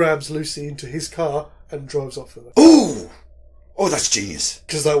up, grabs Lucy into his car and drives off with her. Ooh! Oh, that's genius.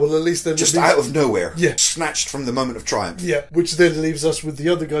 Because that will at least then... Just out of nowhere. Yeah. Snatched from the moment of triumph. Yeah, which then leaves us with the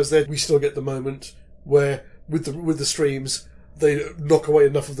other guys there. We still get the moment where, with the streams, they knock away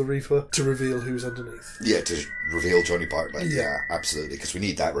enough of the Reaper to reveal who's underneath. Yeah, to reveal Johnny Bartlett. Yeah, absolutely. Because we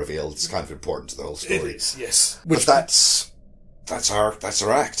need that reveal. It's kind of important to the whole story. It is, yes. But that's our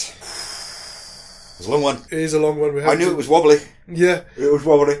act. It's a long one. It is a long one. I knew it was wobbly. Yeah. It was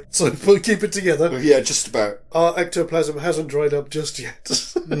wobbly. So we'll keep it together. Yeah, just about. Our ectoplasm hasn't dried up just yet.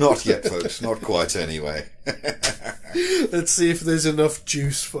 Not yet, folks. Not quite, anyway. Let's see if there's enough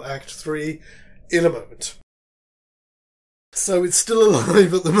juice for Act 3 in a moment. So it's still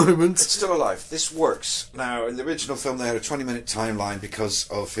alive at the moment. It's still alive. This works. Now, in the original film, they had a 20-minute timeline because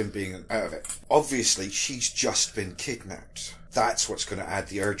of him being out of it. Obviously, she's just been kidnapped. That's what's going to add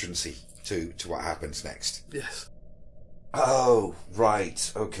the urgency to what happens next. Yes. Oh,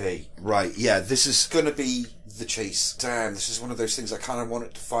 right. Okay. Right. Yeah, this is going to be the chase. Damn, this is one of those things I kind of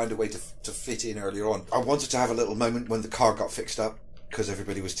wanted to find a way to fit in earlier on. I wanted to have a little moment when the car got fixed up because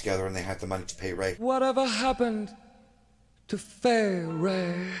everybody was together and they had the money to pay Ray. Whatever happened to fair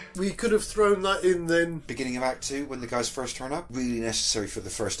Ray? We could have thrown that in then. Beginning of Act 2, when the guys first turn up. Really necessary for the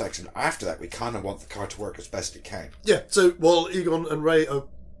first act. And after that, we kind of want the car to work as best it can. Yeah, so while Egon and Ray are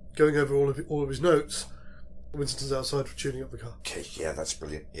going over all of his notes, Winston's outside for tuning up the car. Okay, yeah, that's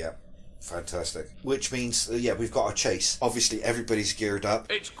brilliant. Yeah, fantastic. Which means, we've got a chase. Obviously, everybody's geared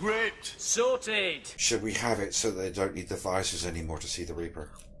up. It's great. Sorted. Should we have it so they don't need the visors anymore to see the Reaper?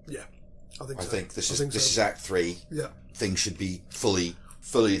 Yeah, I think so. I think this is Act 3. Yeah. Things should be fully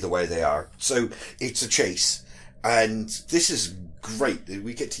the way they are. So, it's a chase. And this is great that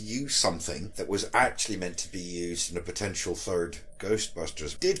we get to use something that was actually meant to be used in a potential third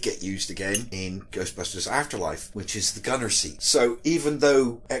Ghostbusters. Did get used again in Ghostbusters Afterlife, which is the gunner seat. So even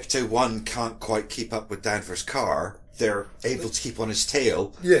though Ecto-1 can't quite keep up with Danvers' car, they're able to keep on his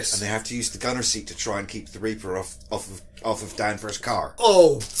tail. Yes. And they have to use the gunner seat to try and keep the Reaper off of Danvers' car.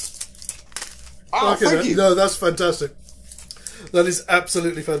 Oh, thank you. No, that's fantastic. That is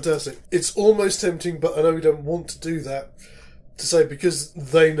absolutely fantastic. It's almost tempting, but I know we don't want to do that, to say because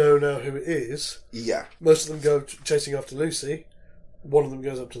they know now who it is. Yeah. Most of them go chasing after Lucy. One of them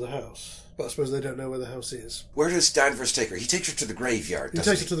goes up to the house. But I suppose they don't know where the house is. Where does Danvers take her? He takes her to the graveyard, He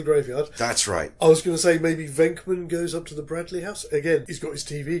takes her to the graveyard. That's right. I was going to say maybe Venkman goes up to the Bradley house. Again, he's got his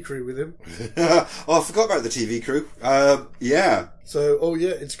TV crew with him. Oh, I forgot about the TV crew. Yeah. So,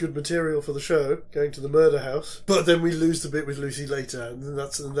 it's good material for the show, going to the murder house. But then we lose the bit with Lucy later, and then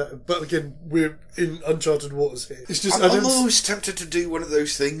that. But again, we're in uncharted waters here. It's just I'm almost tempted to do one of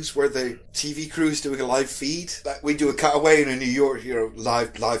those things where the TV crew is doing a live feed. Like we do a cutaway in a New York,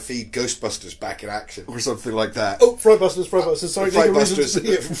 live feed Ghostbusters back in action, or something like that. Oh, Frightbusters. Sorry,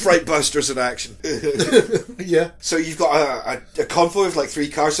 Frightbusters in action. Yeah. So you've got a convoy of like 3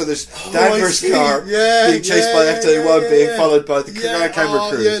 cars. So there's Danvers' car being chased by Ecto-1, being followed by the camera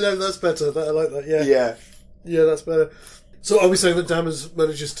crew. Yeah, no, that's better. I like that. Yeah, that's better. So are we saying that Dammers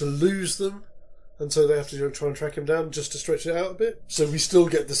manages to lose them, and so they have to try and track him down just to stretch it out a bit. So we still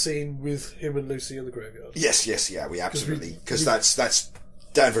get the scene with him and Lucy in the graveyard. Yes, we absolutely, because that's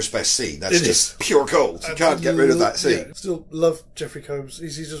Danvers' best scene. That's just pure gold. You can't get rid of that scene. Yeah, still love Jeffrey Combs.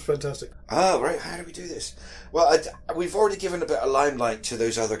 He's just fantastic. Oh, right. How do we do this? Well, we've already given a bit of limelight to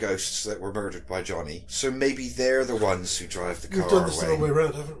those other ghosts that were murdered by Johnny, so maybe they're the ones who drive the car away. We've done this the wrong way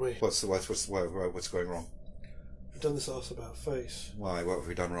around, haven't we? What's going wrong? We've done this arse about face. Why? What have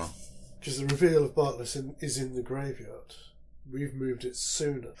we done wrong? Because the reveal of Bartlett is in the graveyard. We've moved it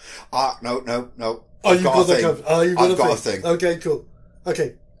sooner. No. I've got a thing. thing. Okay, cool.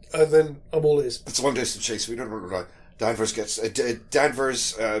 Okay, and then I'm all ears. It's a long distance chase. We don't know. Danvers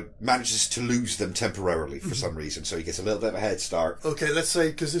manages to lose them temporarily for some reason, so he gets a little bit of a head start. Okay, let's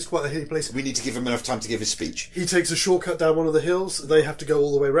say, because it's quite a hilly place, we need to give him enough time to give his speech. He takes a shortcut down one of the hills. They have to go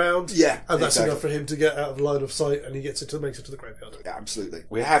all the way round. Yeah, and that's enough for him to get out of line of sight, and he makes it to the graveyard. Yeah, absolutely.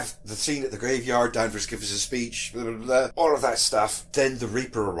 We have the scene at the graveyard. Danvers gives us a speech. Blah, blah, blah, all of that stuff. Then the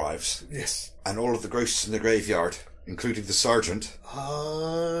Reaper arrives. Yes, and all of the ghosts in the graveyard, including the sergeant.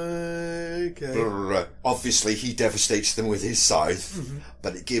 Okay. Blah, blah, blah. Obviously, he devastates them with his scythe,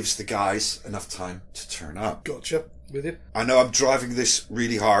 but it gives the guys enough time to turn up. Gotcha. With you. I know I'm driving this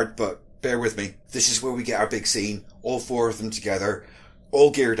really hard, but bear with me. This is where we get our big scene. All four of them together,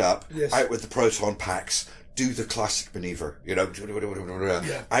 all geared up, out with the proton packs, do the classic maneuver. You know,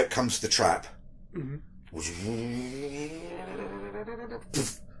 out comes the trap.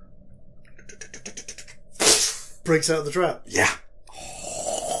 Breaks out of the trap. Yeah.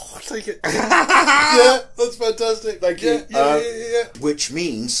 Take it. Yeah, that's fantastic. Thank you. Yeah. Which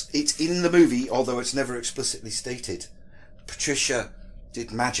means it's in the movie, although it's never explicitly stated. Patricia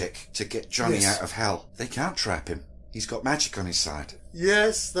did magic to get Johnny out of hell. They can't trap him. He's got magic on his side.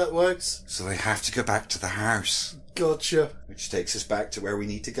 Yes, that works. So they have to go back to the house. Gotcha. Which takes us back to where we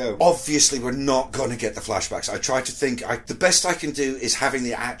need to go. Obviously, we're not going to get the flashbacks. I try to think... the best I can do is having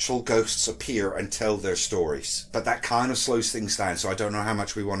the actual ghosts appear and tell their stories. But that kind of slows things down, so I don't know how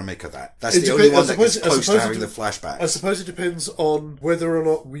much we want to make of that. That's the only one that gets close to having the flashbacks. I suppose it depends on whether or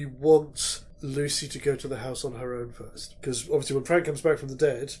not we want Lucy to go to the house on her own first. Because obviously when Frank comes back from the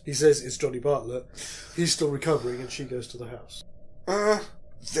dead, he says it's Johnny Bartlett. He's still recovering and she goes to the house.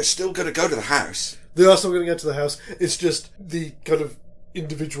 They're still going to go to the house. They are still going to get to the house. It's just the kind of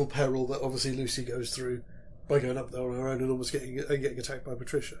individual peril that obviously Lucy goes through by going up there on her own and almost getting attacked by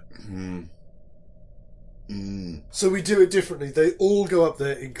Patricia. So we do it differently. They all go up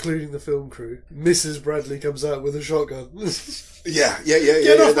there, including the film crew. Mrs. Bradley comes out with a shotgun. Yeah.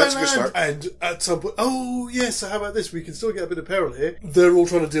 That's a good start. And at some point, so how about this? We can still get a bit of peril here. They're all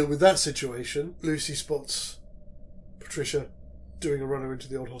trying to deal with that situation. Lucy spots Patricia doing a runner into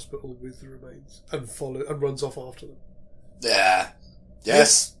the old hospital with the remains and runs off after them. Yeah.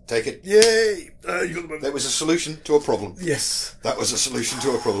 Yes. Take it. Yay! You got the moment. That was a solution to a problem. Yes. That was a solution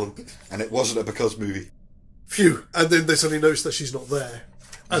to a problem. And it wasn't a because movie. Phew. And then they suddenly notice that she's not there.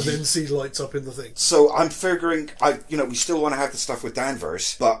 And then see lights up in the thing. So I'm figuring, we still want to have the stuff with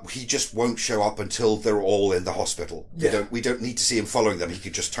Danvers, but he just won't show up until they're all in the hospital. Yeah. We don't need to see him following them. He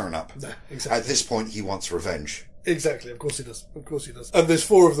could just turn up. No, exactly. At this point, he wants revenge. Exactly. Of course he does. And there's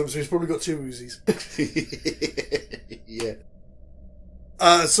 4 of them, so he's probably got 2 Uzis. Yeah.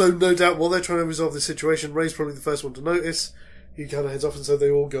 So no doubt, while they're trying to resolve this situation, Ray's probably the first one to notice. He kind of heads off, and so they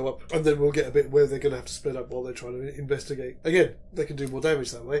all go up. And then we'll get a bit where they're going to have to split up while they're trying to investigate. Again, they can do more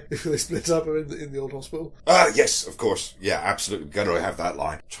damage that way if they split up in the old hospital. Yes, of course. Yeah, absolutely. We're going to have that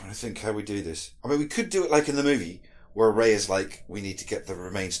line. I'm trying to think how we do this. I mean, we could do it like in the movie, where Ray is like, we need to get the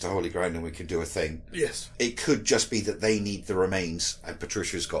remains to holy ground and we can do a thing. Yes. It could just be that they need the remains and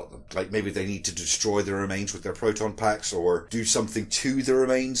Patricia's got them. Like maybe they need to destroy the remains with their proton packs or do something to the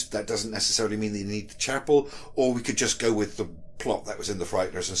remains. That doesn't necessarily mean they need the chapel. Or we could just go with the plot that was in the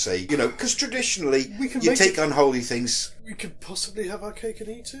Frighteners and say, because traditionally you take unholy things. We could possibly have our cake and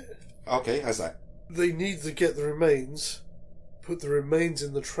eat it. Okay, how's that? They need to get the remains, put the remains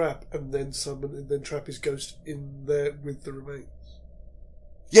in the trap, and then summon and then trap his ghost in there with the remains.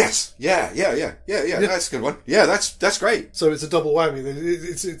 Yes, yeah. That's a good one. Yeah, that's great. So it's a double whammy.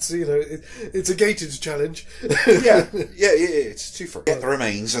 It's a gated challenge. yeah. It's 2 for get the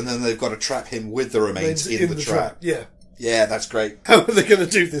remains, and then they've got to trap him with the remains in the trap. Yeah, that's great. How are they going to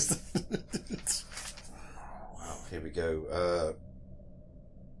do this? Well, here we go.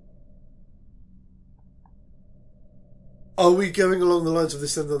 Are we going along the lines of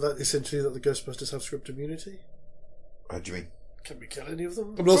this then that essentially that the Ghostbusters have script immunity? What do you mean? Can we kill any of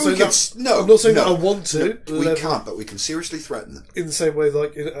them? I'm not saying that I want to. No, we can't, but we can seriously threaten them. In the same way,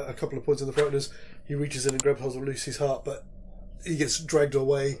 like in a couple of points in the Frighteners, he reaches in and grabs hold of Lucy's heart, but he gets dragged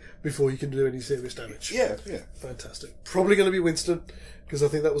away before he can do any serious damage. Yeah. Fantastic. Probably going to be Winston, because I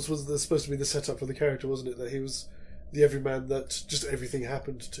think that was supposed to be the setup for the character, wasn't it? That he was the everyman that just everything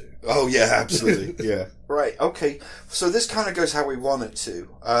happened to. Oh, yeah, absolutely. Yeah. Right, okay. So this kind of goes how we want it to.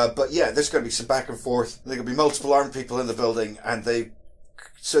 But yeah, there's going to be some back and forth. There are going to be multiple armed people in the building, and they've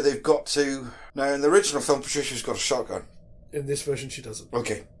got to... Now, in the original film, Patricia's got a shotgun. In this version, she doesn't.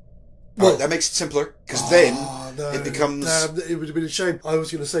 Okay. Well, that makes it simpler, because then it becomes... It would have been a shame. I was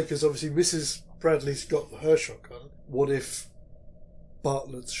going to say, because obviously Mrs. Bradley's got her shotgun. What if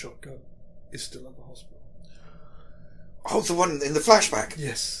Bartlett's shotgun is still at the hospital? Oh, the one in the flashback?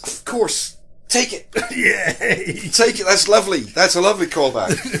 Yes. Of course. Take it. Yay! Take it. That's lovely. That's a lovely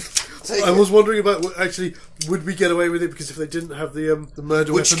callback. I was wondering about, actually, would we get away with it? Because if they didn't have the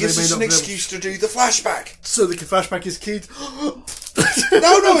murder Which weapon, gives they may us not an excuse to do the flashback. So the flashback is keyed.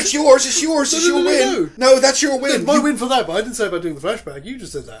 No, it's yours. It's yours. It's your win. No, that's your win. My win for that, but I didn't say about doing the flashback. You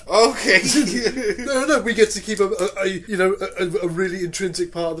just said that. Okay. No. We get to keep a really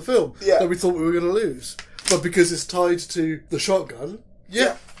intrinsic part of the film that we thought we were going to lose, but because it's tied to the shotgun,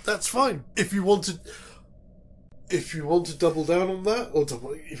 that's fine. If you want to double down on that, or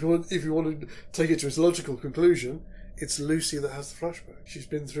if you want to take it to its logical conclusion, it's Lucy that has the flashback. She's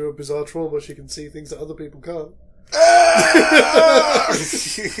been through a bizarre trauma. She can see things that other people can't.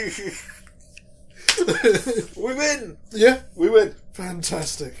 We win. Yeah, we win.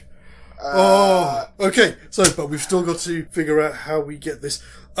 Fantastic. Okay. So, but we've still got to figure out how we get this.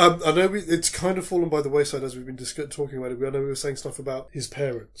 I know it's kind of fallen by the wayside as we've been talking about it. I know we were saying stuff about his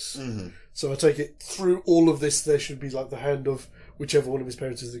parents. Mm-hmm. So I take it through all of this, there should be like the hand of whichever one of his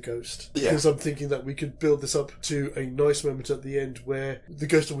parents is the ghost. Yeah. Because I'm thinking that we could build this up to a nice moment at the end where the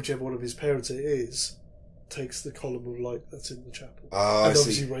ghost of whichever one of his parents it is takes the column of light that's in the chapel. And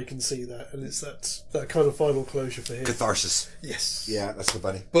obviously Ray can see that, and it's that kind of final closure for him. Catharsis. Yes. Yeah, that's the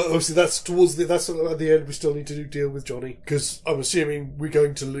bunny. But obviously that's at the end we still need to deal with Johnny, because I'm assuming we're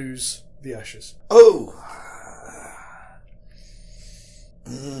going to lose the ashes. Oh!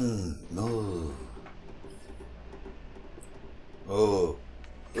 No. Oh.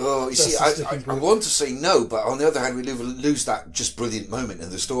 Oh, you see, I want to say no, but on the other hand, we lose that just brilliant moment in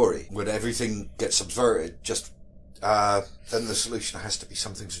the story when everything gets subverted. Just then the solution has to be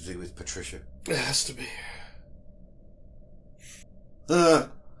something to do with Patricia. It has to be. Do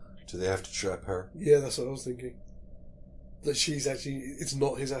they have to trap her? Yeah, that's what I was thinking. That she's actually, it's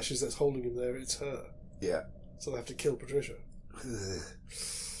not his ashes that's holding him there, it's her. Yeah. So they have to kill Patricia.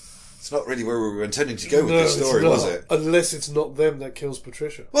 It's not really where we were intending to go with this story, was it? Unless it's not them that kills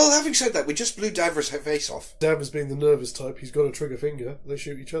Patricia. Well, having said that, we just blew Danvers' face off. Danvers being the nervous type, he's got a trigger finger, they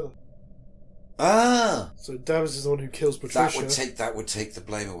shoot each other. Ah! So Danvers is the one who kills Patricia. That would take the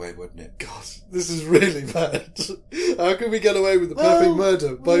blame away, wouldn't it? God, this is really bad. How can we get away with the perfect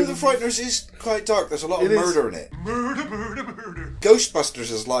murder? Well, the Frighteners is quite dark. There's a lot of murder in it. Murder.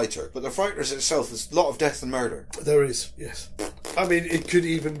 Ghostbusters is lighter, but the Frighteners itself is a lot of death and murder. There is, yes. I mean, it could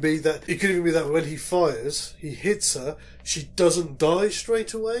even be that when he fires, he hits her, she doesn't die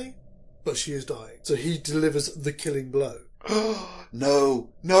straight away, but she is dying. So he delivers the killing blow. No,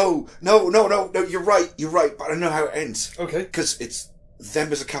 you're right, but I know how it ends. Okay. Because it's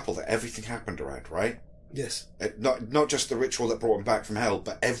them as a couple that everything happened around, right? Yes. Not just the ritual that brought them back from hell,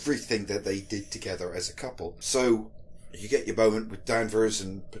 but everything that they did together as a couple. So, you get your moment with Danvers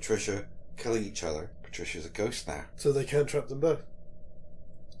and Patricia killing each other. Patricia's a ghost now. So they can trap them both.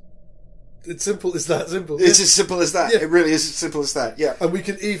 It's simple. It's that simple. It's as simple as that. Yeah. It really is as simple as that, yeah. And we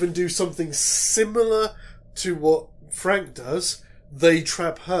can even do something similar to what Frank does. They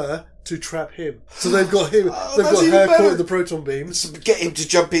trap her to trap him. So they've got him. They've got her caught in the proton beams. Get him to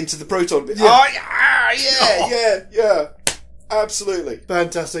jump into the proton beam. Yeah. Absolutely.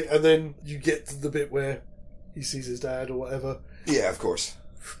 Fantastic. And then you get to the bit where he sees his dad or whatever. Yeah, of course.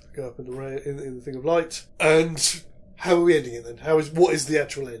 Go up in the thing of light. And how are we ending it then? What is the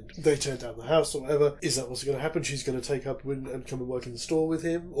actual end? They turn down the house or whatever. Is that what's going to happen? She's going to take up and come and work in the store with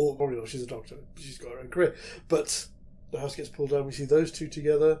him? Or probably not, she's a doctor. She's got her own career. But the house gets pulled down, we see those two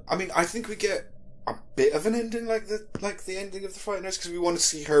together. I mean, I think we get a bit of an ending like the ending of the Frighteners, because we want to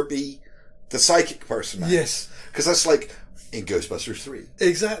see her be the psychic person now. Yes. Because that's like in Ghostbusters 3.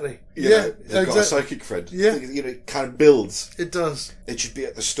 Exactly. You know, they've got a psychic friend. Yeah. You know, it kind of builds. It does. It should be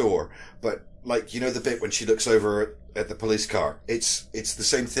at the store. But, like, you know the bit when she looks over at the police car? It's the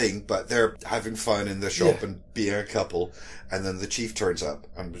same thing, but they're having fun in the shop and being a couple, and then the chief turns up,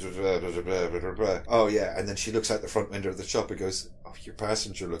 and oh yeah, and then she looks out the front window of the shop and goes, Oh, your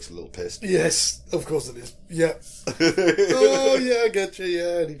passenger looks a little pissed. Yes, of course it is. Yeah. Oh, yeah, I get you,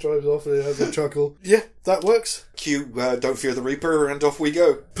 yeah. And he drives off and he has a chuckle. Yeah, that works. Cue Don't Fear the Reaper, and off we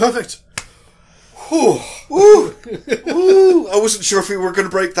go. Perfect. Whew. Woo. Woo. I wasn't sure if we were going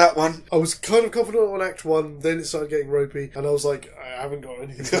to break that one. I was kind of confident on Act 1, then it started getting ropey, and I was like, I haven't got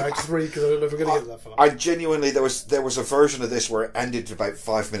anything for Act 3 because I don't know if we're going to get that far. I genuinely, there was a version of this where it ended about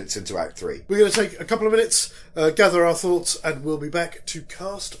 5 minutes into Act 3. We're going to take a couple of minutes, gather our thoughts, and we'll be back to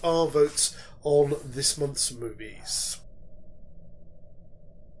cast our votes on this month's movies.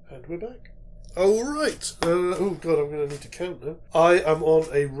 And we're back. All right. Oh, God, I'm going to need to count now. I am on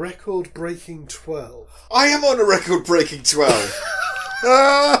a record-breaking 12. I am on a record-breaking 12.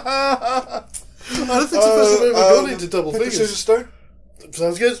 I don't think it's the first time I've ever gone into double figures. Scissors, stone.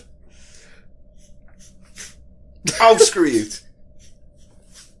 Sounds good. I'll screw you.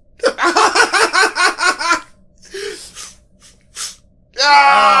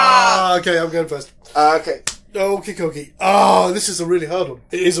 Okay, I'm going first. Okay. Okie dokie. This is a really hard one.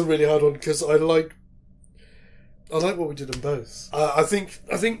 It is a really hard one because I like what we did on both. I think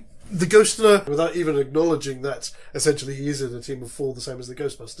the Ghostener, without even acknowledging that essentially he is in a team of 4, the same as the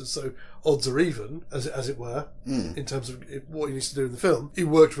Ghostbusters, so odds are even, as it were, in terms of what he needs to do in the film. It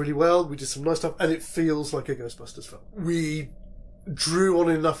worked really well. We did some nice stuff, and it feels like a Ghostbusters film. We drew on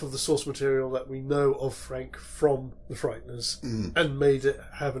enough of the source material that we know of Frank from the Frighteners and made it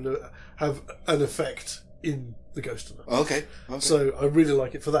have an effect in the Ghostener. Okay. So I really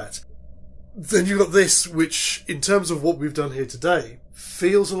like it for that. Then you've got this, which, in terms of what we've done here today,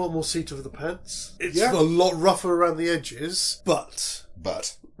 feels a lot more seat of the pants. It's a lot rougher around the edges, but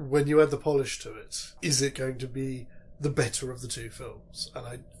when you add the polish to it, is it going to be the better of the two films?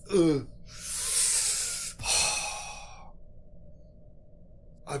 And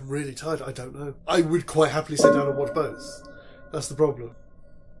I'm really tired. I don't know. I would quite happily sit down and watch both. That's the problem.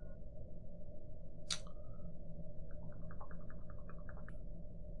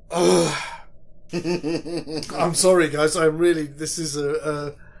 I'm sorry, guys. This is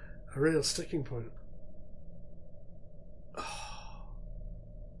a real sticking point.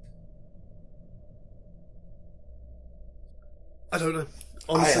 I don't know.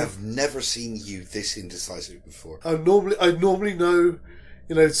 Honestly, I have never seen you this indecisive before. I normally know,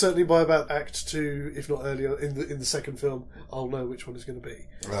 certainly by about Act 2, if not earlier, in the second film, I'll know which one it's going to be.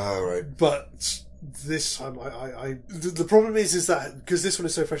 Oh, right. But this time, the problem is that because this one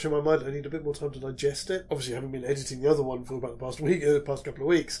is so fresh in my mind, I need a bit more time to digest it. Obviously, having been editing the other one for about the past couple of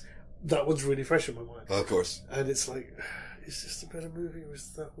weeks, that one's really fresh in my mind. Of course. And it's like, is this a better movie or is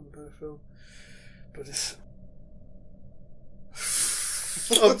that one a better film? But it's...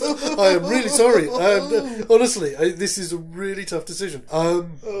 I am really sorry. Honestly, this is a really tough decision.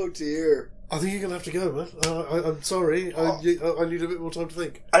 Oh dear. I think you're going to have to go, man. I'm sorry. I need a bit more time to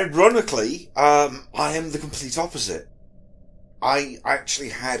think. Ironically, I am the complete opposite. I actually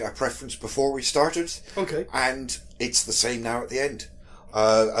had a preference before we started. Okay. And it's the same now at the end.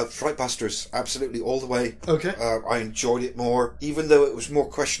 Frightbusters, absolutely all the way. Okay. I enjoyed it more, even though it was more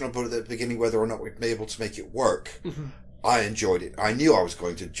questionable at the beginning whether or not we'd be able to make it work. Mm-hmm. I enjoyed it. I knew I was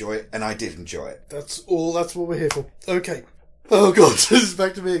going to enjoy it, and I did enjoy it. That's what we're here for. Okay. Oh god, this is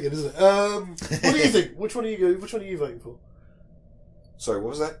back to me again, isn't it? What do you think? Which one are you voting for? Sorry, what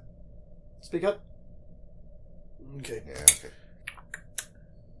was that? Speak up. Okay. Yeah,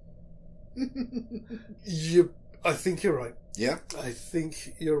 okay. I think you're right. Yeah? I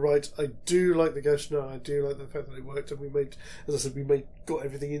think you're right. I do like the Ghost now. I do like the fact that it worked and we got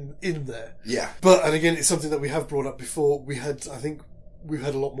everything in there. Yeah. And again, it's something that we have brought up before. I think we've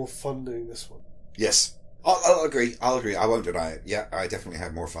had a lot more fun doing this one. Yes. I'll agree. I won't deny it. Yeah, I definitely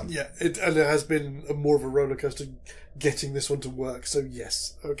had more fun. Yeah, it has been more of a roller coaster getting this one to work. So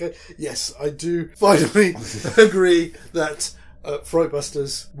yes, okay, yes, I do finally agree that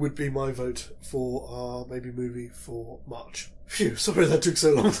Frightbusters would be my vote for our maybe movie for March. Phew, sorry that took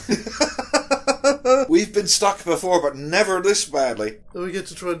so long. We've been stuck before, but never this badly. And we get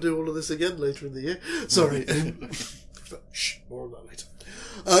to try and do all of this again later in the year. Sorry. Shh, more on that later.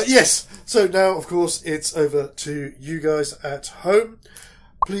 Yes, so now, of course, it's over to you guys at home.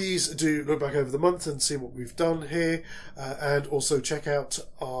 Please do look back over the month and see what we've done here, and also check out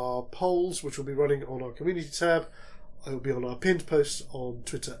our polls, which will be running on our community tab. It will be on our pinned post on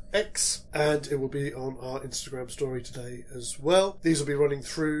Twitter X, and it will be on our Instagram story today as well. These will be running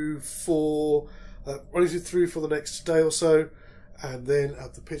through for the next day or so, and then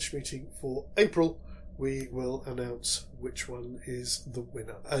at the pitch meeting for April, we will announce which one is the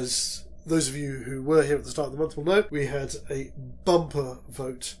winner. As those of you who were here at the start of the month will know, we had a bumper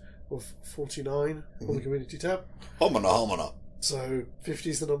vote of 49 on the community tab. Homina. So 50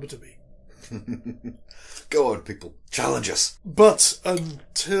 is the number to beat. Go on, people. Challenge us. But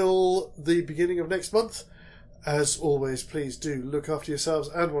until the beginning of next month, as always, please do look after yourselves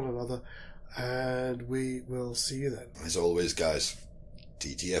and one another, and we will see you then. As always, guys,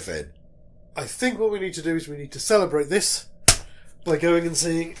 TTFN. I think what we need to do is we need to celebrate this by going and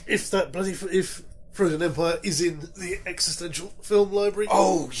seeing if Frozen Empire is in the existential film library.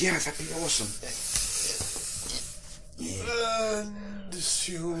 Oh, yeah, that'd be awesome. And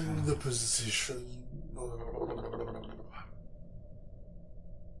assume the position.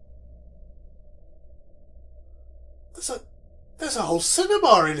 There's a whole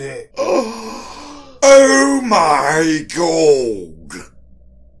cinema in here. Oh my god!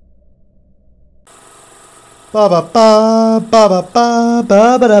 Ba ba ba ba ba ba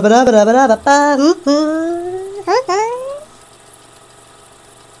ba ba ba ba ba ba ba ba.